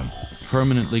bottom,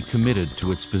 permanently committed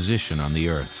to its position on the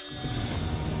Earth.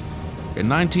 In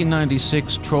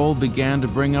 1996, Troll began to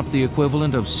bring up the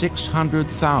equivalent of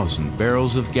 600,000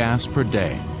 barrels of gas per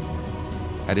day.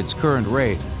 At its current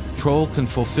rate, Troll can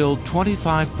fulfill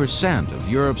 25% of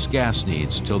Europe's gas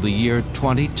needs till the year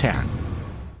 2010.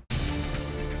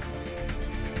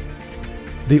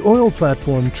 The oil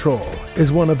platform Troll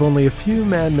is one of only a few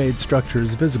man-made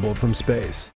structures visible from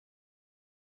space.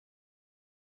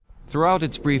 Throughout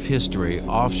its brief history,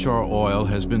 offshore oil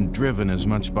has been driven as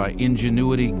much by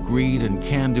ingenuity, greed, and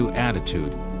can-do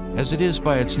attitude as it is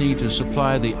by its need to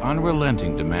supply the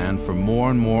unrelenting demand for more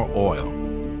and more oil.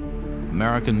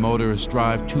 American motorists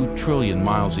drive 2 trillion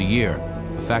miles a year,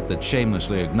 a fact that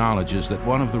shamelessly acknowledges that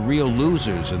one of the real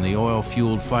losers in the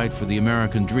oil-fueled fight for the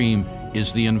American dream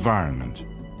is the environment.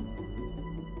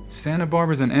 Santa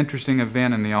Barbara is an interesting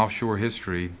event in the offshore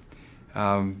history.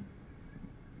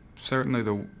 Certainly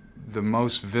the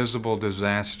most visible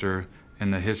disaster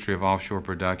in the history of offshore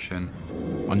production.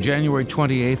 On January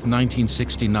 28,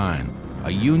 1969,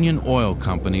 a Union Oil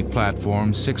Company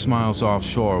platform 6 miles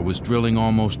offshore was drilling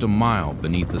almost a mile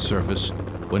beneath the surface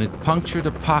when it punctured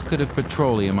a pocket of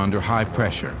petroleum under high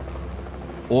pressure.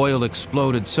 Oil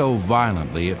exploded so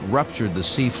violently it ruptured the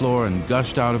seafloor and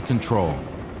gushed out of control.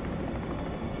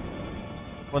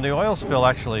 When the oil spill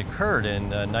actually occurred in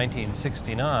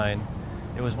 1969,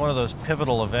 it was one of those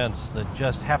pivotal events that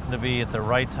just happened to be at the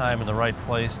right time in the right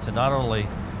place to not only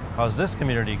cause this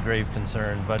community grave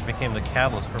concern, but became the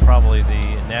catalyst for probably the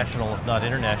national, if not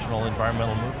international,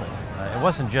 environmental movement. It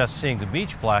wasn't just seeing the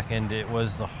beach blackened, it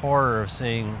was the horror of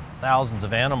seeing thousands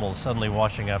of animals suddenly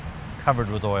washing up covered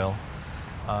with oil.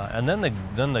 And then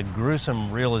the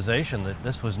gruesome realization that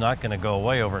this was not going to go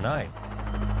away overnight.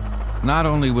 Not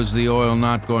only was the oil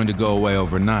not going to go away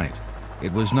overnight,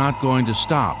 it was not going to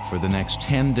stop for the next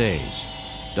 10 days,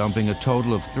 dumping a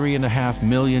total of 3.5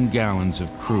 million gallons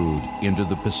of crude into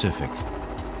the Pacific.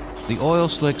 The oil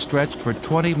slick stretched for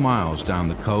 20 miles down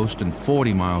the coast and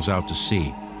 40 miles out to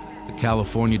sea. The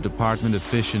California Department of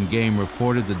Fish and Game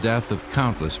reported the death of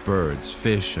countless birds,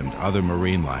 fish, and other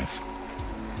marine life.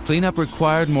 Cleanup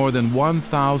required more than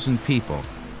 1,000 people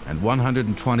and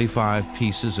 125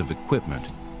 pieces of equipment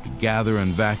to gather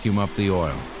and vacuum up the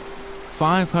oil.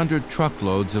 500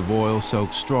 truckloads of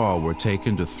oil-soaked straw were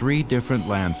taken to 3 different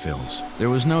landfills. There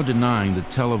was no denying that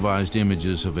televised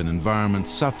images of an environment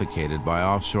suffocated by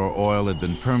offshore oil had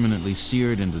been permanently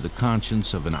seared into the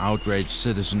conscience of an outraged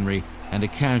citizenry and a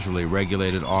casually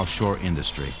regulated offshore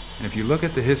industry. And if you look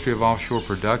at the history of offshore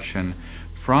production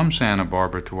from Santa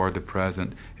Barbara toward the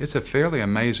present, it's a fairly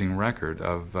amazing record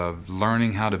of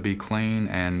learning how to be clean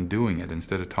and doing it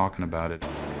instead of talking about it.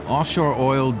 Offshore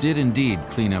oil did indeed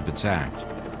clean up its act.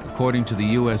 According to the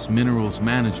U.S. Minerals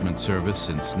Management Service,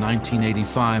 since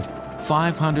 1985,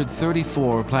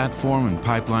 534 platform and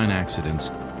pipeline accidents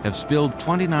have spilled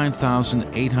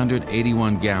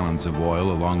 29,881 gallons of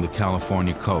oil along the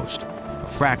California coast, a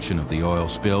fraction of the oil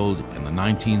spilled in the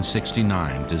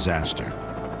 1969 disaster.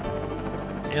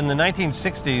 In the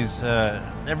 1960s,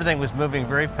 everything was moving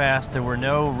very fast. There were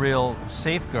no real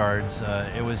safeguards.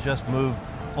 It was just move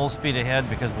full speed ahead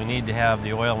because we need to have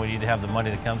the oil, we need to have the money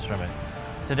that comes from it.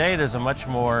 Today, there's a much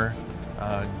more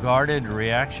guarded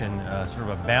reaction, sort of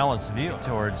a balanced view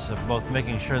towards both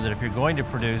making sure that if you're going to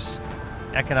produce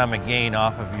economic gain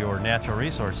off of your natural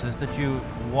resources, that you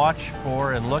watch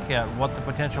for and look at what the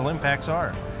potential impacts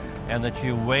are, and that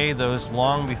you weigh those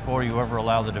long before you ever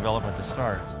allow the development to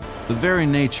start. The very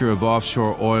nature of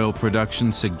offshore oil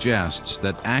production suggests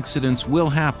that accidents will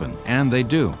happen, and they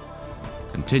do.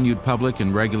 Continued public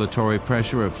and regulatory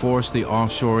pressure have forced the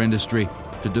offshore industry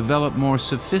to develop more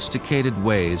sophisticated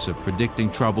ways of predicting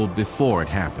trouble before it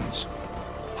happens.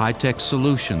 High-tech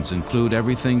solutions include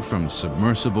everything from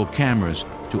submersible cameras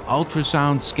to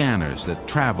ultrasound scanners that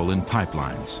travel in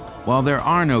pipelines. While there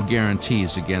are no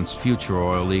guarantees against future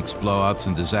oil leaks, blowouts,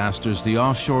 and disasters, the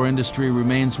offshore industry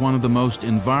remains one of the most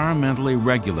environmentally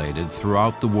regulated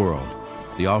throughout the world.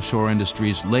 The offshore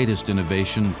industry's latest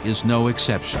innovation is no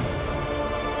exception.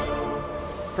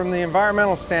 From the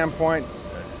environmental standpoint,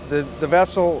 the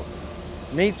vessel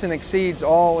meets and exceeds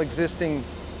all existing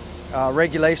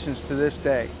regulations to this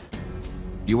day.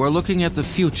 You are looking at the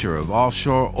future of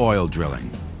offshore oil drilling.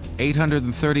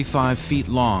 835 feet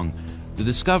long, the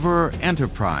Discoverer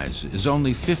Enterprise is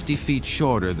only 50 feet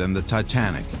shorter than the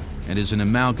Titanic and is an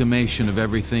amalgamation of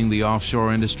everything the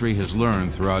offshore industry has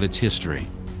learned throughout its history.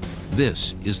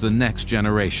 This is the next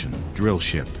generation drill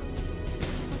ship.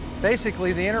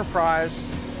 Basically, the Enterprise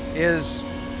is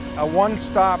a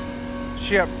one-stop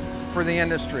ship for the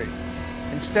industry.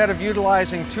 Instead of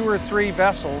utilizing 2 or 3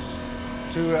 vessels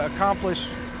to accomplish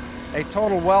a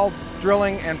total well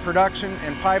drilling and production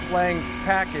and pipe laying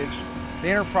package, the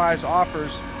Enterprise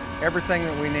offers everything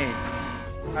that we need.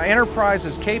 Enterprise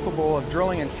is capable of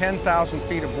drilling in 10,000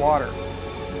 feet of water.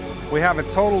 We have a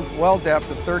total well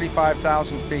depth of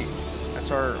 35,000 feet.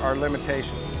 That's our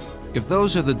limitation. If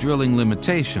those are the drilling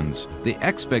limitations, the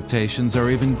expectations are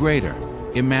even greater.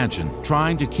 Imagine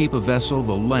trying to keep a vessel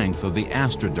the length of the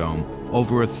Astrodome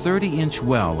over a 30-inch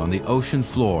well on the ocean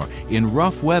floor in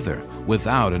rough weather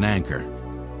without an anchor.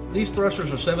 These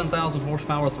thrusters are 7,000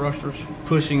 horsepower thrusters,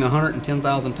 pushing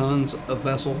 110,000 tons of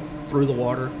vessel through the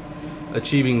water,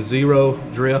 achieving 0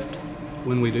 drift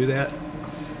when we do that.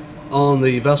 On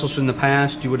the vessels in the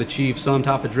past, you would achieve some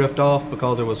type of drift off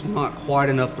because there was not quite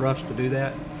enough thrust to do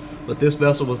that. But this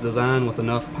vessel was designed with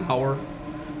enough power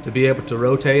to be able to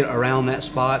rotate around that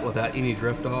spot without any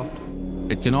drift off.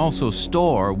 It can also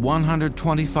store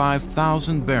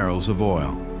 125,000 barrels of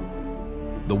oil.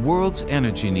 The world's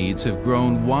energy needs have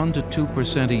grown 1 to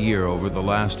 2% a year over the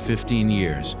last 15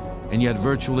 years, and yet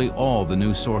virtually all the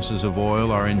new sources of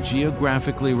oil are in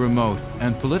geographically remote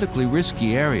and politically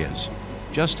risky areas.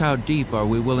 Just how deep are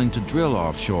we willing to drill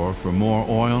offshore for more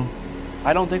oil?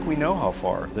 I don't think we know how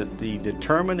far. The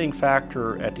determining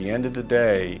factor at the end of the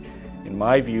day, in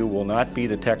my view, will not be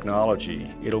the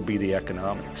technology, it'll be the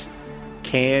economics.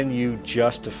 Can you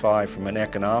justify from an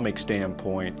economic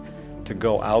standpoint to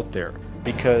go out there?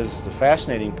 Because the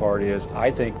fascinating part is, I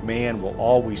think man will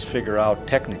always figure out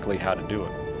technically how to do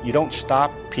it. You don't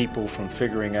stop people from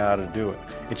figuring out how to do it.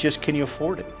 It's just, can you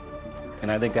afford it?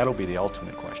 And I think that'll be the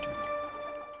ultimate question.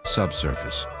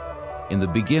 Subsurface. In the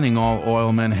beginning, all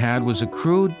oil men had was a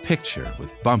crude picture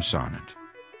with bumps on it.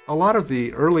 A lot of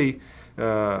the early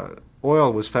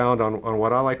oil was found on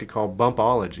what I like to call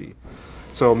bumpology.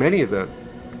 So many of the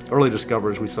early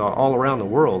discoveries we saw all around the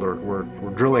world were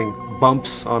drilling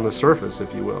bumps on the surface,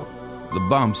 if you will. The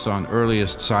bumps on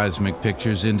earliest seismic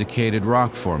pictures indicated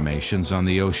rock formations on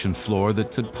the ocean floor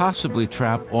that could possibly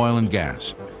trap oil and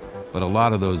gas. But a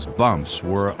lot of those bumps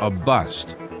were a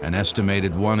bust, an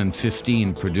estimated 1 in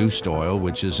 15 produced oil,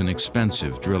 which is an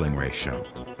expensive drilling ratio.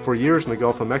 For years in the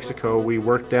Gulf of Mexico, we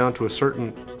worked down to a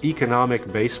certain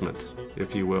economic basement,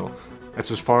 if you will.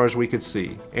 That's as far as we could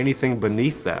see. Anything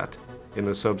beneath that in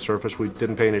the subsurface we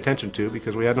didn't pay any attention to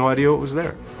because we had no idea what was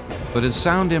there. But as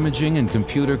sound imaging and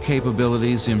computer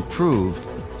capabilities improved,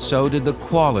 so did the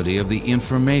quality of the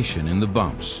information in the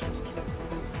bumps.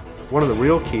 One of the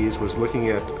real keys was looking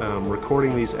at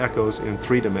recording these echoes in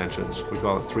 3 dimensions. We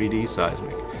call it 3D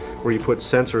seismic, where you put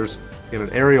sensors in an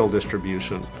aerial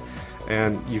distribution,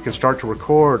 and you can start to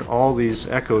record all these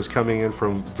echoes coming in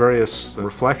from various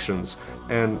reflections,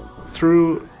 and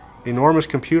through enormous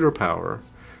computer power,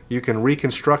 you can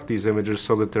reconstruct these images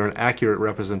so that they're an accurate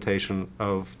representation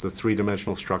of the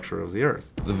 3-dimensional structure of the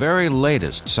Earth. The very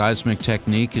latest seismic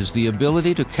technique is the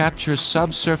ability to capture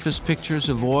subsurface pictures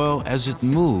of oil as it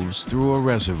moves through a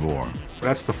reservoir.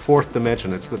 That's the 4th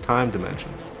dimension, it's the time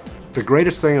dimension. The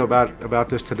greatest thing about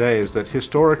this today is that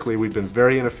historically we've been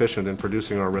very inefficient in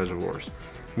producing our reservoirs.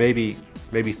 Maybe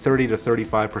 30 to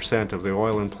 35% of the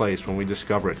oil in place when we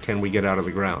discover it can we get out of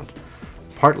the ground.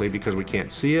 Partly because we can't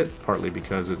see it, partly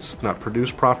because it's not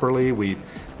produced properly. We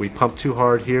pump too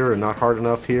hard here and not hard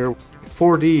enough here.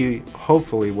 4D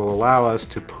hopefully will allow us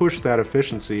to push that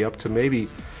efficiency up to maybe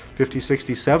 50,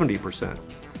 60, 70%.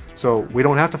 So we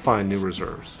don't have to find new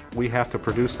reserves. We have to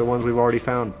produce the ones we've already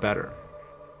found better.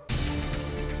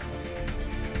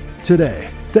 Today,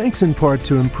 thanks in part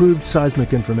to improved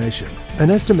seismic information,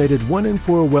 an estimated 1 in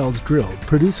 4 wells drilled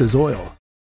produces oil.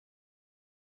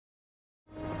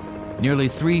 Nearly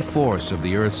 3/4 of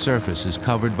the Earth's surface is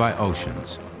covered by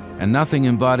oceans, and nothing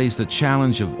embodies the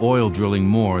challenge of oil drilling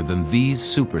more than these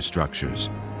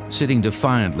superstructures. Sitting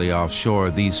defiantly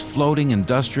offshore, these floating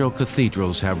industrial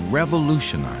cathedrals have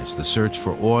revolutionized the search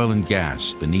for oil and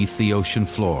gas beneath the ocean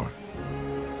floor.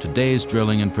 Today's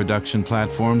drilling and production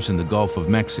platforms in the Gulf of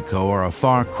Mexico are a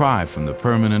far cry from the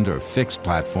permanent or fixed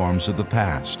platforms of the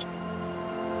past.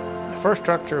 The first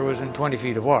structure was in 20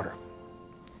 feet of water,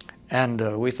 and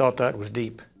we thought that was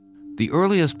deep. The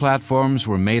earliest platforms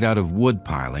were made out of wood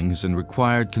pilings and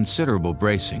required considerable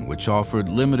bracing, which offered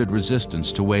limited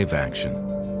resistance to wave action.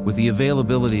 With the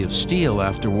availability of steel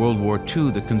after World War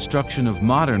II, the construction of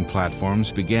modern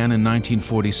platforms began in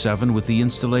 1947 with the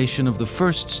installation of the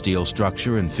first steel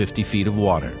structure in 50 feet of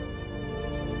water.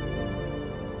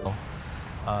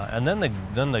 And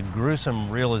then the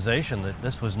gruesome realization that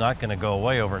this was not going to go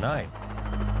away overnight.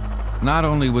 Not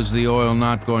only was the oil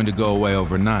not going to go away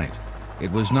overnight,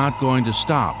 it was not going to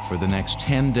stop for the next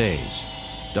 10 days,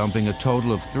 dumping a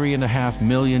total of 3.5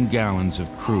 million gallons of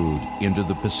crude into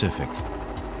the Pacific.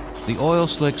 The oil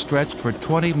slick stretched for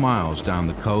 20 miles down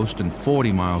the coast and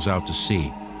 40 miles out to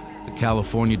sea. The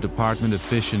California Department of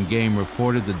Fish and Game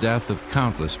reported the death of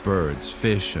countless birds,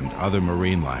 fish, and other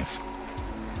marine life.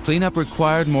 Cleanup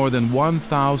required more than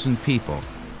 1,000 people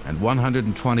and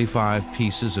 125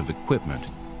 pieces of equipment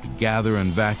to gather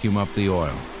and vacuum up the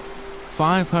oil.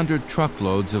 500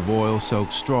 truckloads of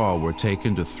oil-soaked straw were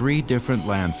taken to 3 different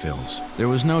landfills. There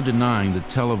was no denying that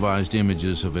televised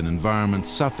images of an environment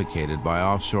suffocated by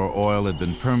offshore oil had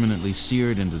been permanently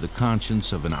seared into the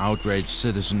conscience of an outraged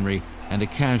citizenry and a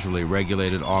casually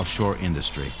regulated offshore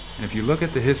industry. And if you look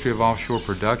at the history of offshore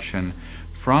production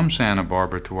from Santa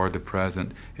Barbara toward the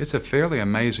present, it's a fairly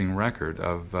amazing record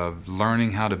of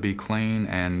learning how to be clean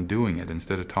and doing it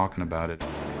instead of talking about it.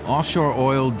 Offshore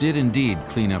oil did indeed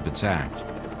clean up its act.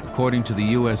 According to the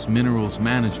U.S. Minerals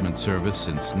Management Service,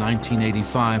 since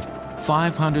 1985,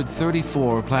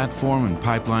 534 platform and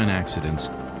pipeline accidents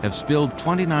have spilled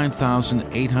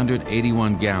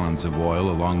 29,881 gallons of oil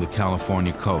along the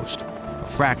California coast, a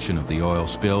fraction of the oil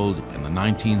spilled in the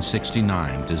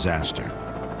 1969 disaster.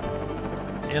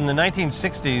 In the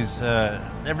 1960s,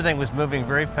 everything was moving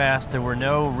very fast. There were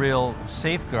no real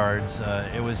safeguards.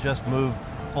 It was just move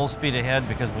full speed ahead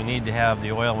because we need to have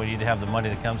the oil, we need to have the money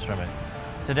that comes from it.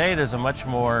 Today there's a much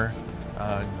more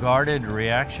guarded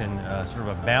reaction, sort of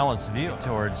a balanced view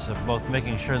towards both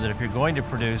making sure that if you're going to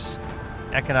produce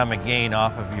economic gain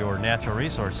off of your natural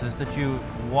resources, that you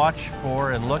watch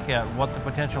for and look at what the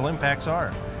potential impacts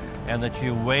are, and that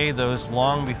you weigh those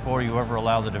long before you ever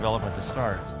allow the development to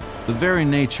start. The very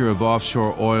nature of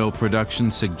offshore oil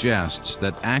production suggests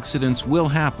that accidents will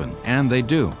happen, and they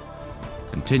do.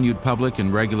 Continued public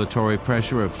and regulatory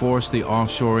pressure have forced the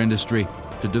offshore industry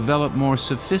to develop more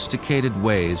sophisticated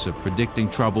ways of predicting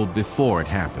trouble before it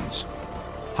happens.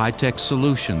 High-tech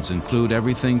solutions include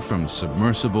everything from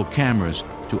submersible cameras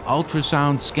to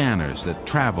ultrasound scanners that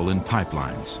travel in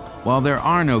pipelines. While there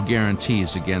are no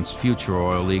guarantees against future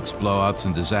oil leaks, blowouts,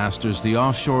 and disasters, the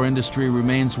offshore industry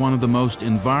remains one of the most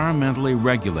environmentally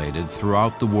regulated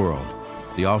throughout the world.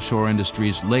 The offshore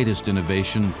industry's latest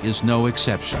innovation is no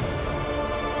exception.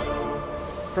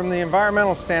 From the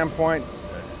environmental standpoint,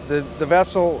 the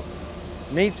vessel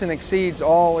meets and exceeds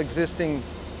all existing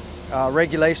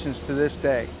regulations to this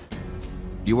day.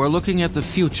 You are looking at the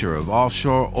future of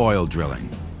offshore oil drilling.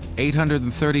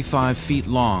 835 feet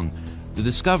long, the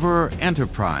Discoverer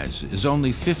Enterprise is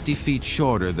only 50 feet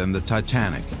shorter than the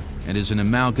Titanic and is an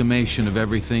amalgamation of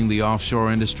everything the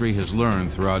offshore industry has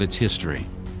learned throughout its history.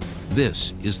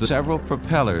 This is the several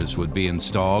propellers would be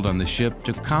installed on the ship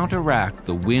to counteract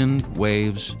the wind,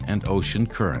 waves, and ocean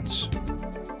currents.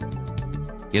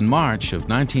 In March of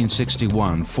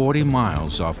 1961, 40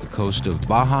 miles off the coast of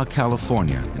Baja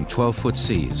California in 12-foot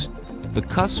seas, the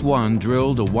Cuss 1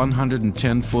 drilled a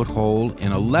 110-foot hole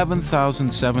in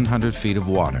 11,700 feet of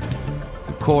water.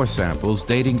 The core samples,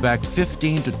 dating back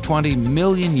 15 to 20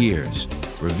 million years,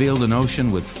 revealed an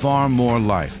ocean with far more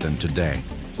life than today,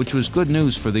 which was good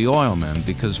news for the oilmen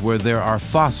because where there are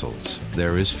fossils,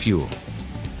 there is fuel.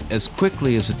 As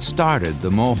quickly as it started, the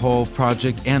Mohole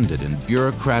project ended in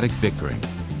bureaucratic bickering.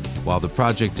 While the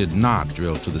project did not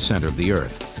drill to the center of the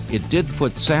Earth, it did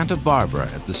put Santa Barbara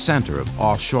at the center of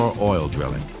offshore oil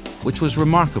drilling, which was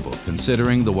remarkable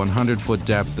considering the 100-foot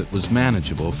depth that was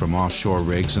manageable from offshore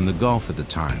rigs in the Gulf at the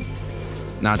time.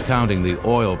 Not counting the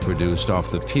oil produced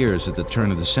off the piers at the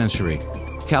turn of the century,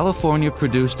 California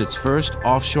produced its first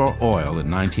offshore oil in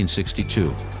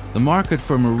 1962. The market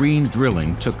for marine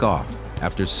drilling took off.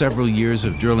 After several years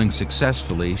of drilling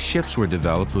successfully, ships were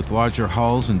developed with larger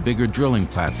hulls and bigger drilling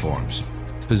platforms.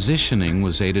 Positioning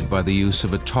was aided by the use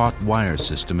of a taut wire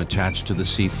system attached to the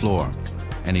sea floor.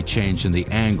 Any change in the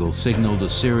angle signaled a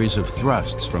series of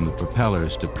thrusts from the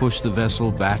propellers to push the vessel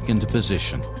back into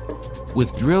position.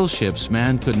 With drill ships,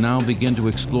 man could now begin to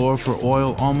explore for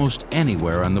oil almost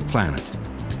anywhere on the planet.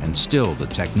 And still the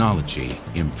technology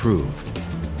improved.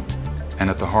 And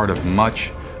at the heart of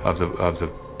much of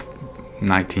the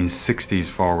 1960s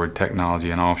forward technology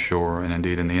in offshore, and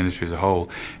indeed in the industry as a whole,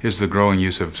 is the growing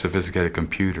use of sophisticated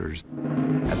computers.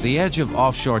 At the edge of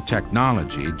offshore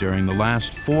technology during the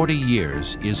last 40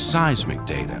 years is seismic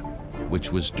data,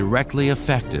 which was directly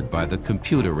affected by the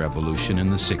computer revolution in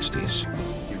the 60s.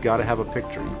 You've got to have a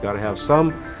picture. You've got to have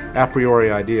some a priori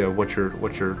idea of what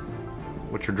you're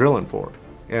drilling for.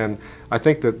 And I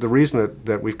think that the reason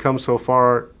that we've come so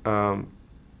far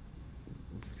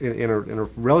in a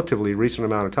relatively recent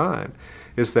amount of time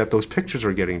is that those pictures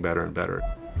are getting better and better.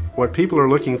 What people are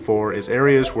looking for is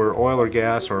areas where oil or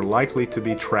gas are likely to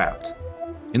be trapped.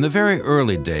 In the very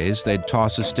early days, they'd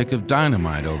toss a stick of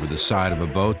dynamite over the side of a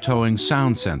boat towing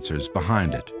sound sensors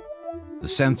behind it. The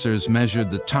sensors measured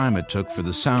the time it took for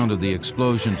the sound of the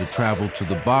explosion to travel to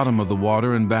the bottom of the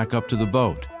water and back up to the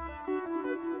boat.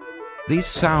 These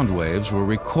sound waves were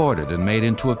recorded and made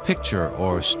into a picture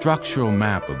or structural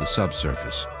map of the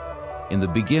subsurface. In the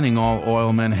beginning, all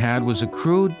oilmen had was a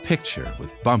crude picture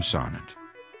with bumps on it.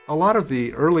 A lot of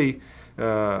the early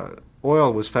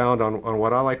oil was found on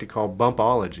what I like to call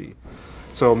bumpology.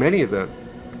 So many of the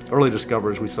early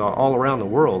discoveries we saw all around the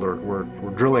world were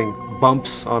drilling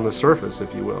bumps on the surface,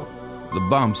 if you will. The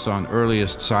bumps on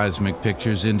earliest seismic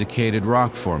pictures indicated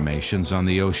rock formations on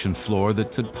the ocean floor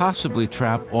that could possibly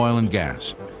trap oil and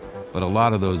gas. But a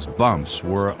lot of those bumps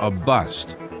were a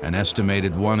bust, an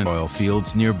estimated one in oil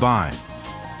fields nearby,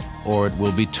 or it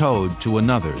will be towed to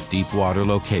another deep water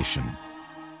location.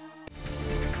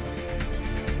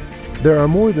 There are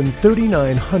more than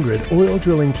 3,900 oil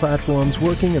drilling platforms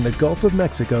working in the Gulf of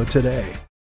Mexico today.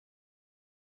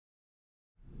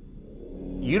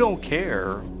 You don't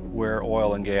care where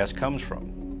oil and gas comes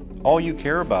from. All you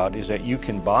care about is that you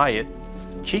can buy it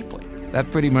cheaply.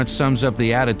 That pretty much sums up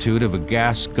the attitude of a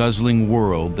gas-guzzling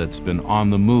world that's been on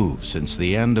the move since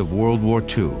the end of World War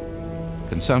II.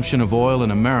 Consumption of oil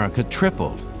in America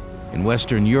tripled. In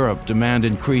Western Europe, demand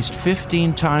increased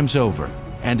 15 times over.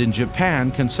 And in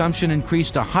Japan, consumption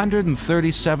increased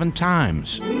 137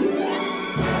 times.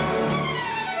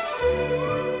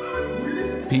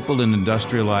 People in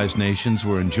industrialized nations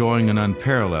were enjoying an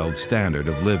unparalleled standard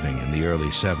of living in the early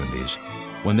 70s,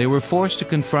 when they were forced to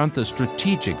confront the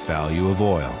strategic value of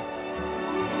oil.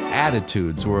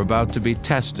 Attitudes were about to be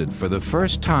tested for the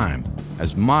first time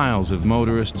as miles of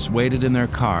motorists waited in their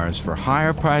cars for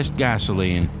higher-priced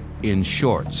gasoline in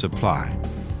short supply.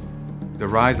 The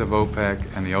rise of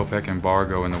OPEC and the OPEC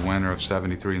embargo in the winter of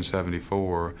 '73 and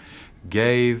 '74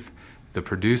 gave the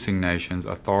producing nations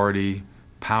authority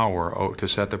power to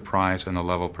set the price and the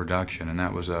level of production, and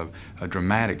that was a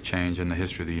dramatic change in the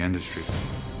history of the industry.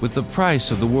 With the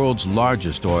price of the world's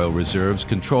largest oil reserves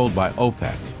controlled by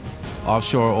OPEC,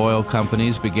 offshore oil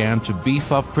companies began to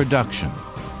beef up production.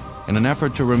 In an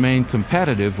effort to remain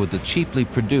competitive with the cheaply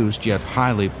produced yet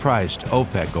highly priced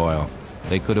OPEC oil,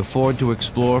 they could afford to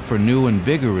explore for new and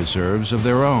bigger reserves of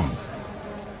their own.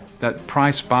 That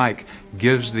price spike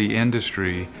gives the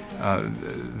industry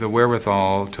the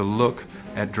wherewithal to look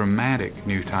at dramatic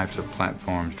new types of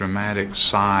platforms, dramatic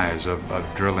size of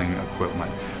drilling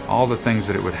equipment, all the things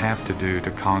that it would have to do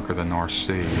to conquer the North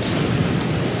Sea.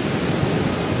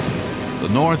 The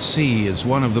North Sea is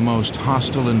one of the most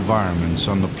hostile environments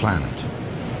on the planet.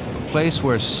 A place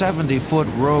where 70-foot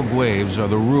rogue waves are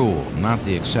the rule, not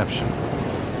the exception.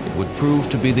 It would prove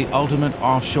to be the ultimate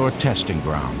offshore testing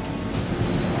ground.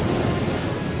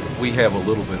 We have a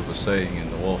little bit of a saying in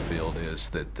the oil field is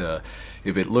that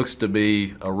if it looks to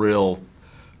be a real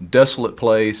desolate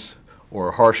place or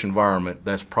a harsh environment,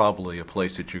 that's probably a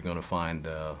place that you're going to find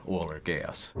oil or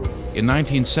gas. In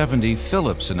 1970,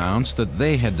 Phillips announced that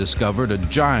they had discovered a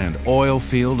giant oil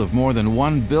field of more than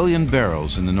 1 billion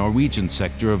barrels in the Norwegian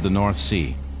sector of the North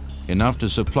Sea, enough to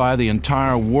supply the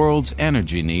entire world's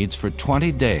energy needs for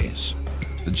 20 days.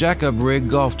 The jackup rig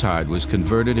Gulf Tide was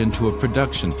converted into a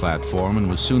production platform and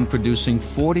was soon producing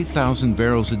 40,000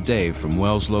 barrels a day from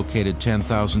wells located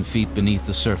 10,000 feet beneath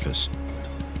the surface.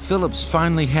 Phillips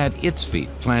finally had its feet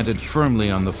planted firmly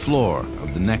on the floor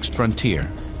of the next frontier.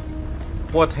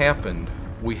 What happened,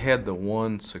 we had the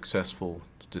one successful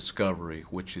discovery,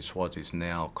 which is what is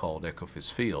now called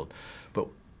Ekofisk Field, but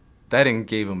that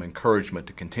gave them encouragement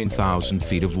to continue. 1,000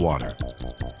 feet of water.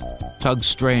 Tug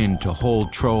strained to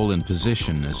hold Troll in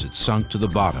position as it sunk to the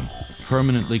bottom,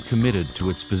 permanently committed to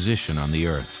its position on the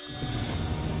Earth.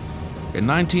 In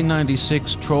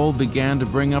 1996, Troll began to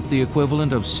bring up the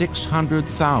equivalent of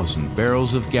 600,000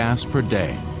 barrels of gas per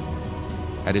day.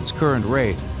 At its current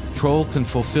rate, Troll can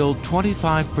fulfill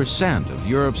 25% of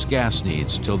Europe's gas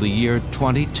needs till the year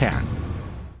 2010.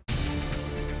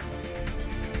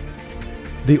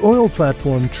 The oil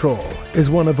platform Troll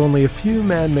is one of only a few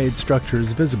man-made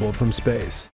structures visible from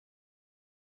space.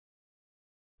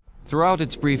 Throughout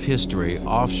its brief history,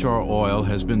 offshore oil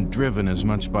has been driven as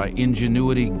much by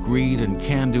ingenuity, greed, and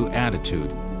can-do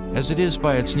attitude as it is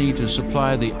by its need to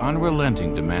supply the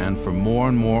unrelenting demand for more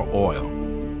and more oil.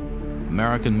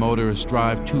 American motorists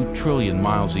drive 2 trillion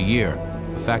miles a year,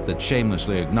 a fact that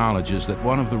shamelessly acknowledges that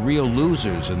one of the real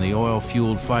losers in the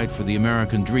oil-fueled fight for the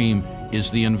American dream is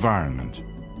the environment.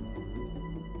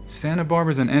 Santa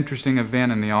Barbara is an interesting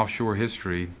event in the offshore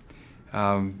history.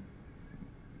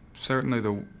 Certainly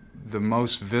the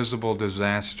most visible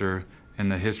disaster in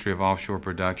the history of offshore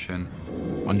production.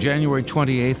 On January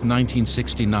 28,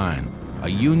 1969, a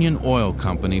Union Oil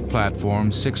Company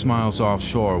platform 6 miles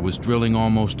offshore was drilling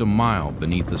almost a mile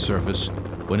beneath the surface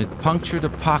when it punctured a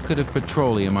pocket of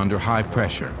petroleum under high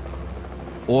pressure.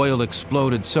 Oil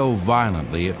exploded so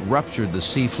violently it ruptured the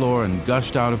seafloor and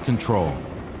gushed out of control.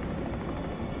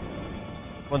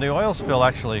 When the oil spill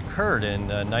actually occurred in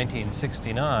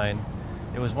 1969,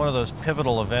 it was one of those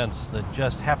pivotal events that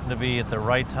just happened to be at the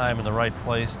right time in the right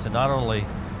place to not only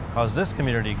cause this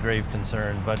community grave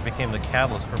concern, but became the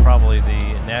catalyst for probably the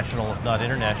national, if not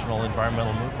international,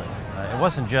 environmental movement. It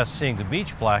wasn't just seeing the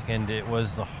beach blackened, it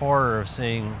was the horror of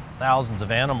seeing thousands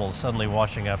of animals suddenly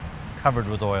washing up covered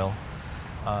with oil.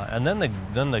 And then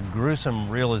the gruesome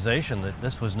realization that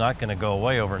this was not going to go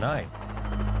away overnight.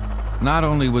 Not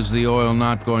only was the oil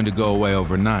not going to go away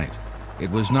overnight, it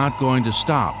was not going to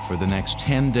stop for the next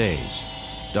 10 days,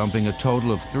 dumping a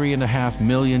total of 3.5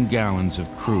 million gallons of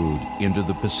crude into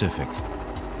the Pacific.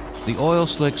 The oil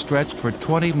slick stretched for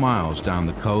 20 miles down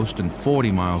the coast and 40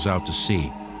 miles out to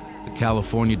sea. The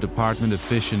California Department of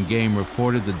Fish and Game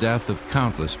reported the death of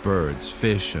countless birds,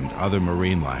 fish, and other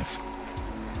marine life.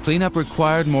 Cleanup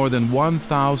required more than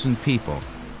 1,000 people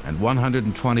and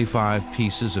 125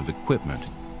 pieces of equipment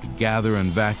to gather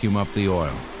and vacuum up the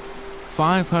oil.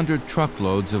 500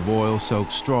 truckloads of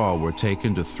oil-soaked straw were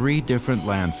taken to 3 different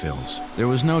landfills. There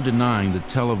was no denying that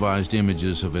televised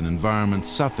images of an environment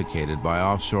suffocated by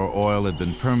offshore oil had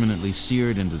been permanently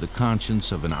seared into the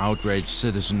conscience of an outraged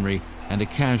citizenry and a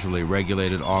casually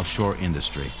regulated offshore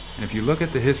industry. And if you look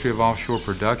at the history of offshore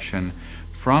production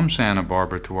from Santa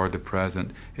Barbara toward the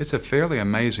present, it's a fairly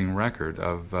amazing record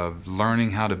of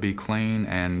learning how to be clean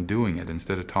and doing it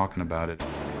instead of talking about it.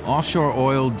 Offshore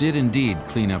oil did indeed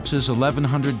clean up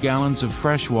 1,100 gallons of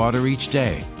fresh water each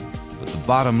day. But the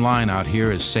bottom line out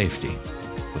here is safety.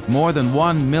 With more than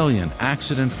 1 million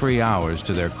accident-free hours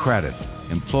to their credit,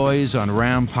 employees on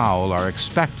Ram Powell are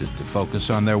expected to focus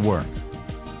on their work.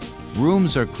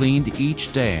 Rooms are cleaned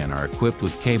each day and are equipped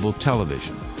with cable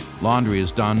television. Laundry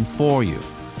is done for you,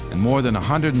 and more than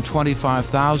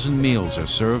 125,000 meals are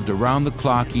served around the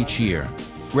clock each year.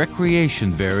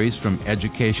 Recreation varies from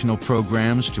educational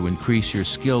programs to increase your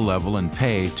skill level and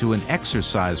pay to an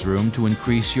exercise room to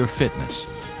increase your fitness.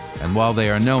 And while they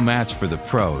are no match for the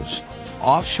pros,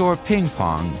 offshore ping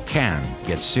pong can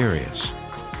get serious.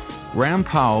 Ram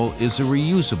Powell is a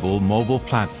reusable mobile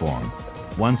platform.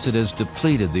 Once it has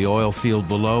depleted the oil field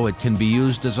below, it can be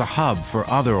used as a hub for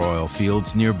other oil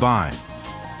fields nearby,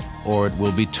 or it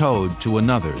will be towed to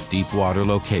another deep water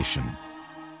location.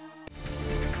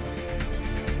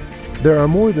 There are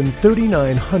more than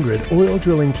 3,900 oil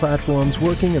drilling platforms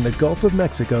working in the Gulf of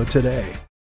Mexico today.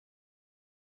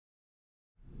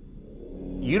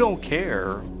 You don't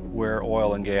care where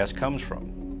oil and gas comes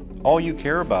from. All you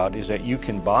care about is that you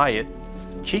can buy it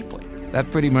cheaply. That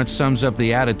pretty much sums up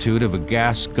the attitude of a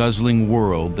gas-guzzling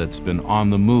world that's been on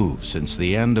the move since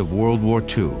the end of World War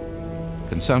II.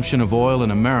 Consumption of oil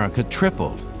in America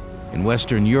tripled. In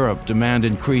Western Europe, demand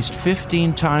increased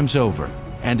 15 times over.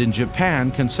 And in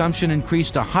Japan, consumption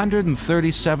increased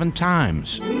 137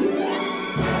 times.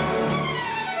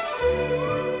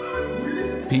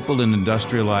 People in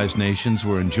industrialized nations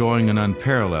were enjoying an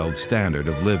unparalleled standard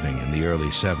of living in the early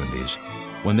 70s,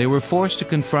 when they were forced to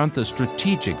confront the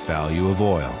strategic value of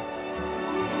oil.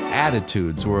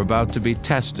 Attitudes were about to be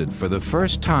tested for the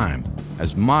first time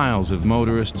as miles of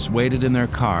motorists waited in their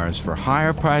cars for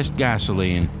higher-priced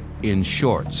gasoline in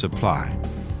short supply.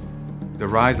 The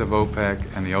rise of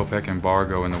OPEC and the OPEC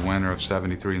embargo in the winter of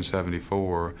 73 and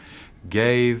 74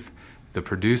 gave the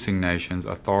producing nations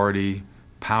authority,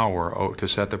 power to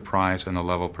set the price and the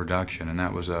level of production, and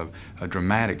that was a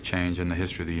dramatic change in the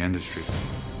history of the industry.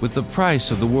 With the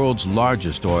price of the world's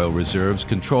largest oil reserves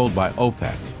controlled by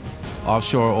OPEC,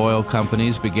 offshore oil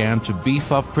companies began to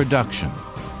beef up production.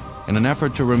 In an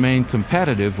effort to remain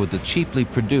competitive with the cheaply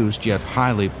produced yet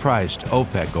highly priced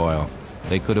OPEC oil,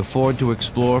 they could afford to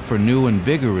explore for new and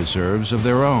bigger reserves of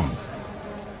their own.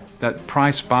 That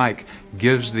price spike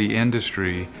gives the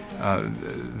industry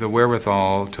the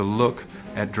wherewithal to look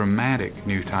at dramatic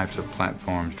new types of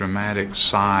platforms, dramatic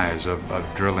size of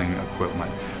drilling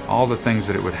equipment, all the things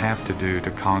that it would have to do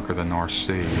to conquer the North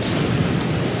Sea.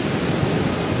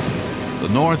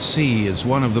 The North Sea is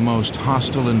one of the most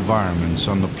hostile environments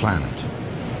on the planet.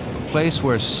 A place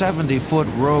where 70-foot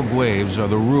rogue waves are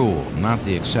the rule, not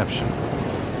the exception.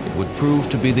 It would prove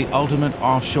to be the ultimate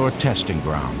offshore testing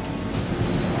ground.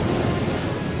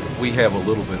 We have a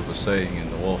little bit of a saying in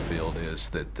the oil field is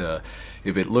that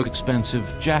if it looks expensive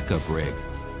jackup rig.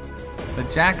 The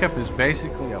jackup is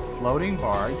basically a floating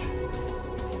barge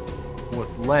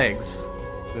with legs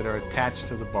that are attached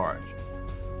to the barge.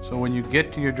 So when you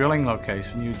get to your drilling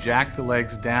location, you jack the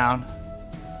legs down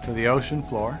to the ocean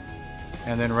floor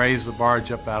and then raise the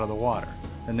barge up out of the water.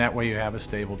 And that way you have a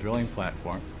stable drilling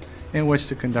platform in which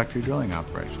to conduct your drilling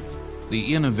operations.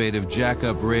 The innovative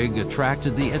jackup rig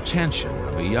attracted the attention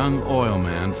of a young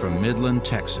oilman from Midland,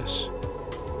 Texas.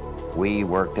 We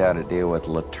worked out a deal with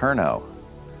LeTourneau,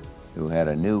 who had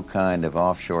a new kind of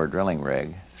offshore drilling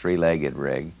rig, three-legged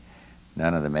rig.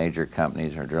 None of the major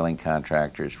companies or drilling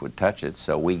contractors would touch it,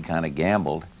 so we kind of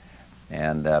gambled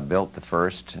and built the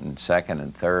first and second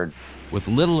and third. With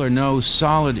little or no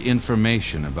solid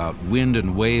information about wind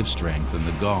and wave strength in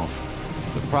the Gulf,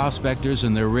 the prospectors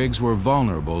and their rigs were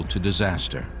vulnerable to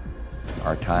disaster.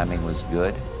 Our timing was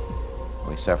good.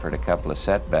 We suffered a couple of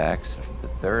setbacks. The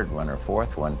third one or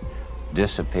fourth one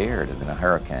disappeared in a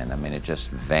hurricane. I mean, it just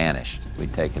vanished.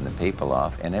 We'd taken the people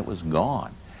off, and it was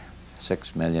gone.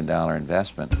 $6 million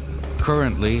investment.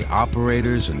 Currently,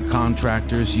 operators and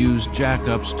contractors use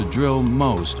jackups to drill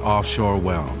most offshore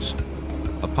wells.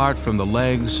 Apart from the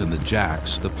legs and the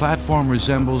jacks, the platform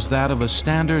resembles that of a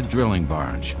standard drilling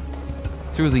barge.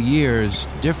 Through the years,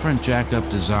 different jackup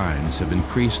designs have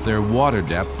increased their water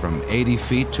depth from 80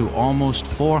 feet to almost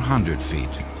 400 feet.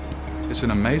 It's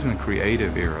an amazingly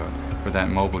creative era for that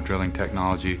mobile drilling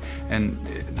technology, and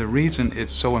the reason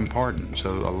it's so important.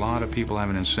 So a lot of people have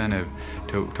an incentive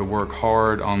to work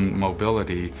hard on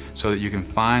mobility so that you can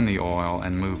find the oil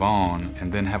and move on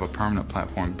and then have a permanent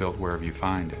platform built wherever you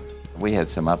find it. We had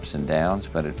some ups and downs,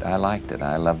 but I liked it.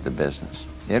 I loved the business.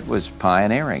 It was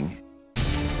pioneering.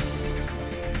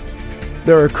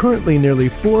 There are currently nearly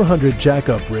 400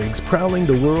 jackup rigs prowling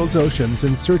the world's oceans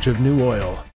in search of new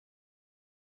oil.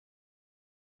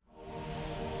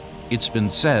 It's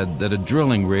been said that a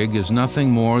drilling rig is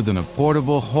nothing more than a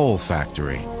portable hole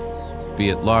factory. Be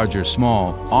it large or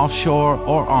small, offshore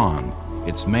or on,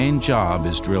 its main job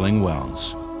is drilling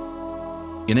wells.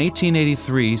 In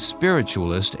 1883,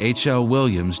 spiritualist H.L.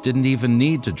 Williams didn't even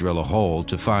need to drill a hole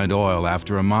to find oil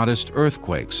after a modest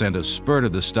earthquake sent a spurt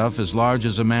of the stuff as large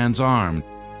as a man's arm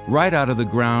right out of the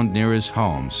ground near his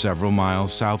home several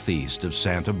miles southeast of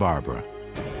Santa Barbara.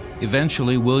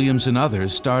 Eventually, Williams and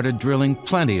others started drilling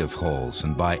plenty of holes,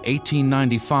 and by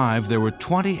 1895 there were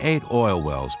 28 oil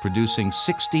wells producing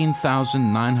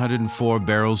 16,904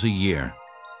 barrels a year.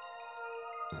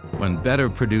 When better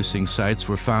producing sites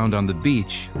were found on the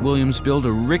beach, Williams built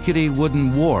a rickety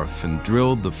wooden wharf and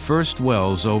drilled the first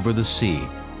wells over the sea.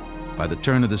 By the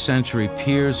turn of the century,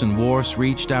 piers and wharfs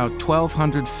reached out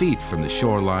 1,200 feet from the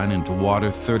shoreline into water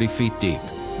 30 feet deep.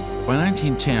 By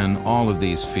 1910, all of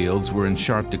these fields were in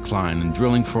sharp decline, and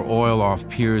drilling for oil off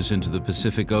piers into the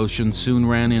Pacific Ocean soon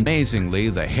ran in. Amazingly,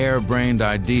 the harebrained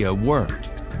idea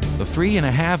worked. The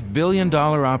 $3.5 billion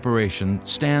operation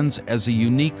stands as a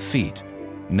unique feat,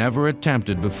 never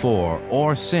attempted before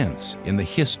or since in the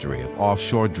history of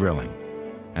offshore drilling.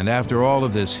 And after all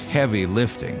of this heavy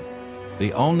lifting,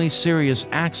 the only serious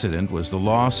accident was the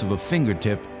loss of a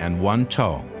fingertip and one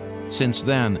toe. Since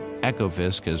then,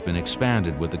 Ekofisk has been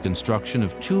expanded with the construction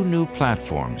of 2 new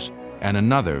platforms and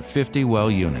another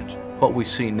 50-well unit. What we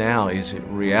see now is,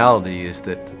 in reality, is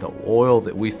that the oil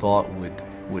that we thought would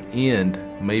end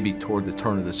maybe toward the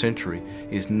turn of the century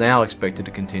is now expected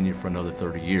to continue for another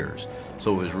 30 years.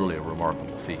 So it was really a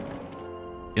remarkable feat.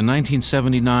 In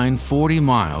 1979, 40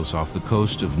 miles off the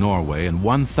coast of Norway and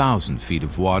 1,000 feet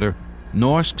of water,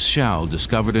 Norsk Shell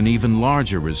discovered an even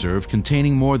larger reserve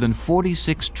containing more than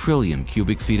 46 trillion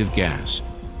cubic feet of gas,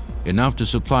 enough to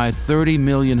supply 30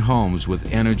 million homes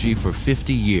with energy for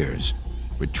 50 years.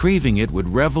 Retrieving it would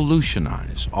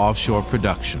revolutionize offshore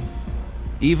production.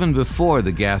 Even before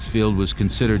the gas field was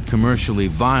considered commercially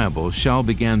viable, Shell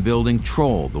began building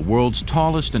Troll, the world's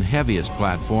tallest and heaviest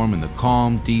platform in the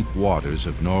calm, deep waters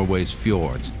of Norway's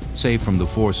fjords, safe from the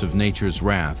force of nature's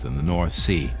wrath in the North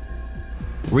Sea.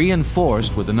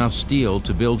 Reinforced with enough steel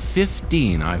to build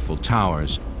 15 Eiffel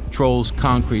Towers, Troll's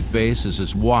concrete base is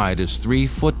as wide as 3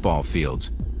 football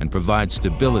fields and provides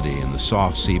stability in the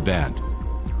soft sea bed.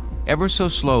 Ever so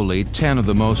slowly, 10 of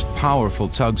the most powerful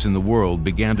tugs in the world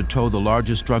began to tow the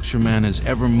largest structure man has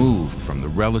ever moved from the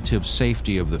relative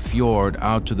safety of the fjord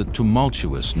out to the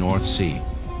tumultuous North Sea.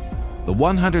 The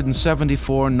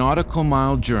 174 nautical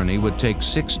mile journey would take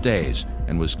 6 days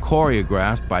and was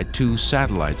choreographed by 2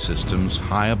 satellite systems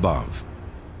high above.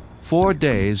 4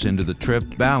 days into the trip,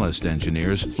 ballast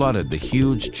engineers flooded the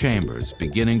huge chambers,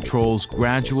 beginning Troll's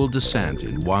gradual descent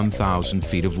in 1,000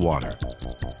 feet of water.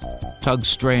 Tugs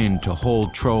strained to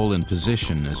hold Troll in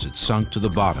position as it sunk to the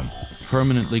bottom,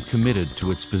 permanently committed to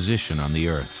its position on the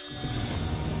Earth.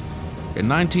 In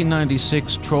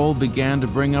 1996, Troll began to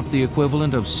bring up the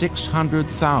equivalent of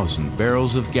 600,000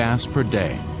 barrels of gas per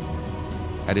day.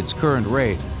 At its current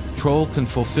rate, Troll can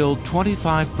fulfill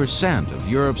 25% of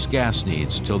Europe's gas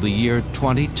needs till the year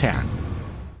 2010.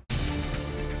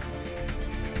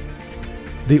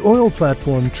 The oil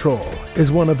platform Troll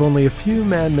is one of only a few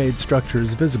man-made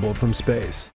structures visible from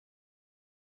space.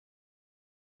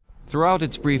 Throughout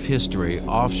its brief history,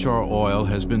 offshore oil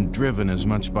has been driven as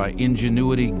much by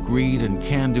ingenuity, greed, and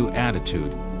can-do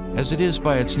attitude as it is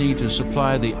by its need to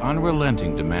supply the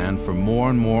unrelenting demand for more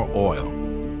and more oil.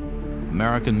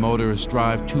 American motorists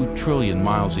drive 2 trillion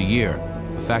miles a year,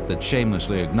 a fact that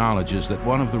shamelessly acknowledges that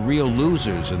one of the real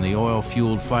losers in the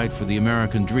oil-fueled fight for the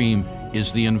American dream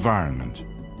is the environment.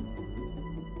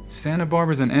 Santa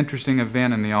Barbara is an interesting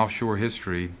event in the offshore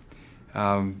history.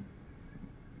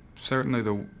 Certainly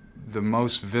the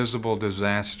most visible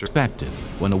disaster. Expected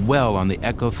when a well on the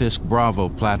Ekofisk Bravo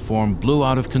platform blew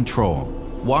out of control.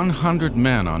 100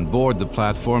 men on board the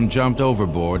platform jumped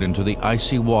overboard into the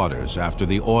icy waters after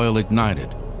the oil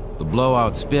ignited. The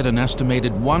blowout spit an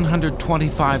estimated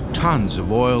 125 tons of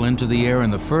oil into the air in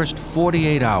the first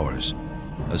 48 hours.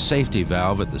 A safety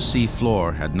valve at the sea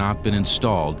floor had not been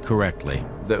installed correctly.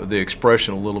 The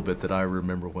expression a little bit that I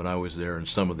remember when I was there and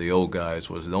some of the old guys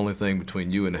was, the only thing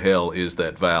between you and hell is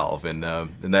that valve, and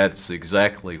that's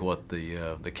exactly what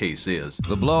the case is.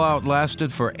 The blowout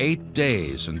lasted for 8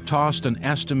 days and tossed an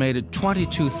estimated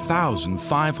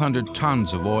 22,500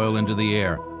 tons of oil into the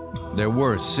air. There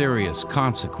were serious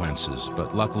consequences,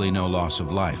 but luckily no loss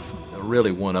of life.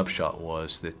 Really, one upshot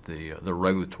was that the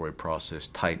regulatory process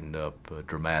tightened up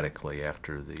dramatically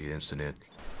after the incident.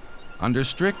 Under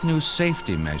strict new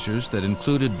safety measures that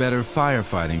included better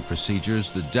firefighting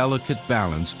procedures, the delicate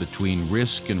balance between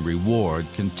risk and reward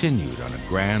continued on a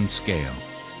grand scale.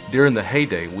 During the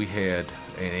heyday, we had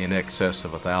in excess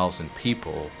of 1,000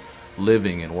 people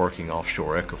living and working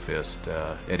offshore Ecofist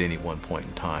at any one point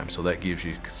in time. So that gives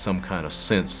you some kind of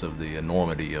sense of the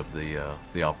enormity of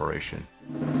the operation.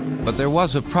 But there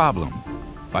was a problem.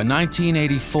 By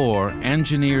 1984,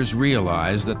 engineers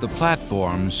realized that the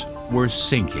platforms were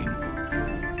sinking.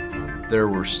 There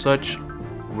were such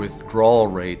withdrawal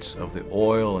rates of the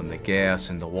oil and the gas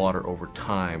in the water over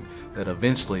time that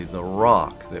eventually the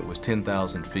rock that was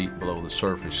 10,000 feet below the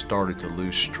surface started to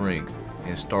lose strength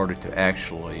and started to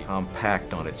actually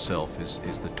compact on itself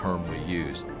is the term we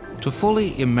use. To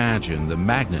fully imagine the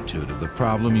magnitude of the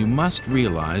problem, you must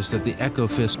realize that the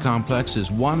Ecofist complex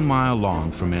is 1 mile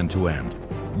long from end to end.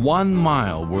 1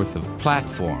 mile worth of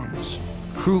platforms,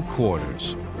 crew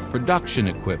quarters, production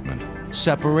equipment,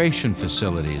 separation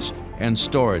facilities, and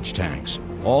storage tanks,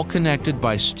 all connected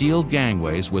by steel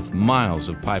gangways with miles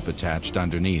of pipe attached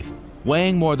underneath,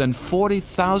 weighing more than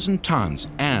 40,000 tons,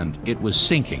 and it was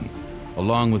sinking,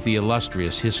 along with the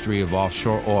illustrious history of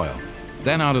offshore oil.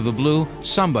 Then out of the blue,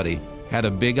 somebody had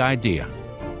a big idea.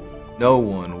 No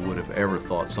one would have ever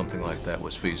thought something like that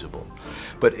was feasible.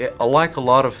 But like a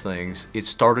lot of things, it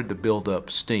started to build up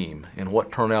steam, and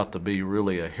what turned out to be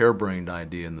really a harebrained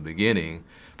idea in the beginning,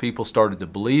 people started to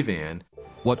believe in.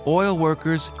 What oil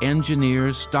workers,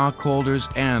 engineers, stockholders,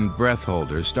 and breath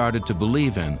holders started to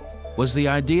believe in was the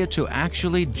idea to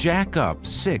actually jack up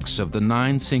 6 of the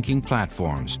 9 sinking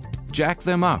platforms. Jack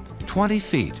them up 20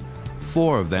 feet,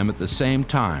 4 of them at the same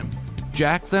time.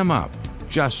 Jack them up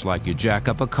just like you jack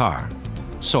up a car,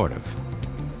 sort of.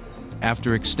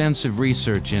 After extensive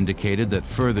research indicated that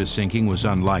further sinking was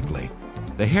unlikely,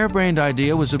 the harebrained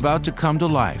idea was about to come to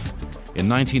life. In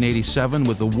 1987,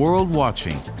 with the world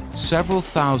watching, several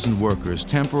thousand workers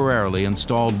temporarily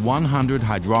installed 100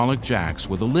 hydraulic jacks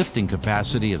with a lifting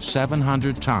capacity of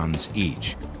 700 tons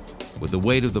each. With the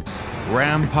weight of the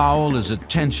Ram Powell is a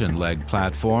tension leg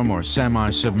platform or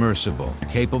semi-submersible,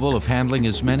 capable of handling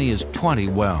as many as 20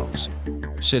 wells.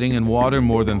 Sitting in water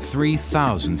more than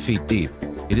 3,000 feet deep,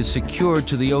 it is secured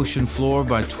to the ocean floor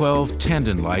by 12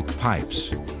 tendon-like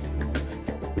pipes.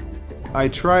 I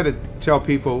try to tell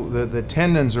people that the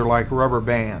tendons are like rubber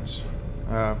bands.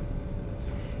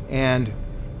 And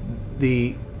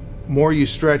the more you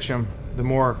stretch them, the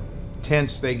more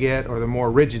tense they get or the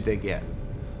more rigid they get.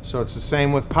 So it's the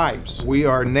same with pipes. We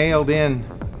are nailed in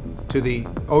to the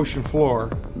ocean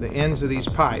floor, the ends of these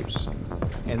pipes,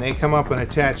 and they come up and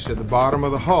attach to the bottom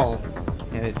of the hull,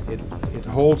 and it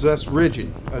holds us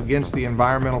rigid against the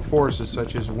environmental forces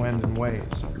such as wind and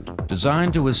waves.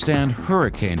 Designed to withstand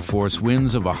hurricane force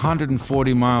winds of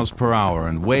 140 miles per hour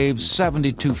and waves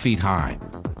 72 feet high,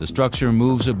 the structure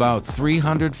moves about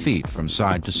 300 feet from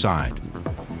side to side.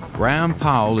 Ram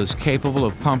Powell is capable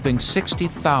of pumping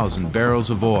 60,000 barrels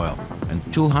of oil and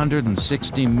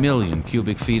 260 million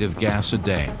cubic feet of gas a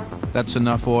day. That's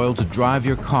enough oil to drive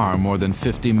your car more than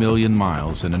 50 million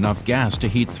miles and enough gas to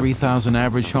heat 3,000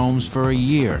 average homes for a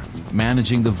year.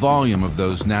 Managing the volume of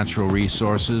those natural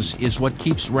resources is what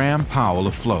keeps Ram Powell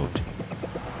afloat.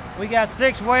 We got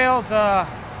 6 wells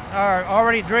are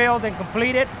already drilled and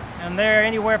completed, and they're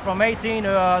anywhere from 18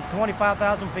 to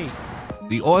 25,000 feet.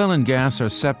 The oil and gas are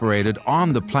separated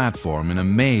on the platform in a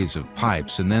maze of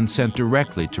pipes and then sent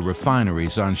directly to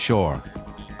refineries on shore.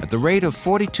 At the rate of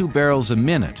 42 barrels a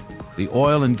minute, the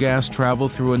oil and gas travel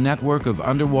through a network of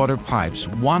underwater pipes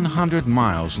 100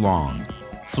 miles long.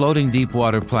 Floating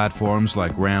deepwater platforms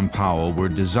like Ram Powell were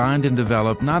designed and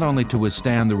developed not only to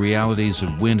withstand the realities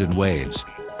of wind and waves,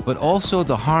 but also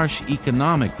the harsh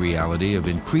economic reality of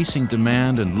increasing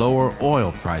demand and lower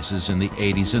oil prices in the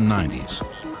 80s and 90s.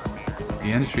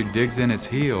 The industry digs in its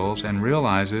heels and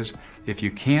realizes if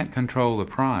you can't control the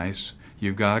price,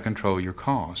 you've got to control your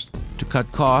cost. To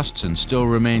cut costs and still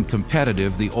remain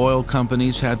competitive, the oil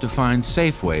companies had to find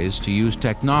safe ways to use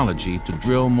technology to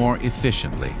drill more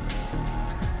efficiently.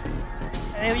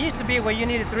 It used to be where you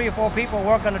needed 3 or 4 people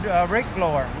working on a rig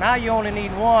floor. Now you only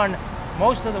need 1.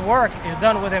 Most of the work is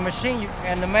done with a machine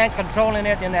and the man controlling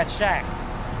it in that shack.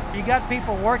 You got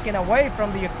people working away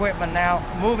from the equipment now,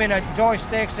 moving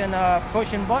joysticks and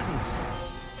pushing buttons.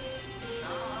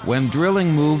 When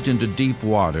drilling moved into deep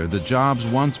water, the jobs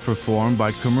once performed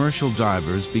by commercial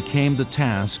divers became the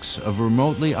tasks of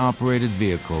remotely operated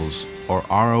vehicles, or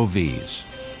ROVs.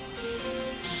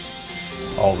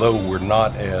 Although we're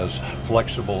not as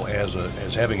flexible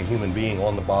as having a human being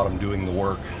on the bottom doing the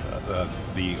work,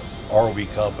 the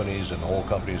ROV companies and oil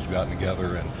companies have gotten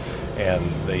together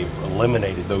and they've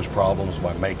eliminated those problems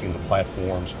by making the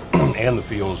platforms and the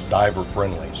fields diver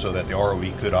friendly so that the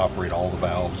ROV could operate all the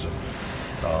valves and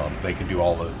they could do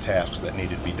all the tasks that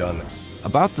needed to be done.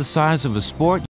 About the size of a sport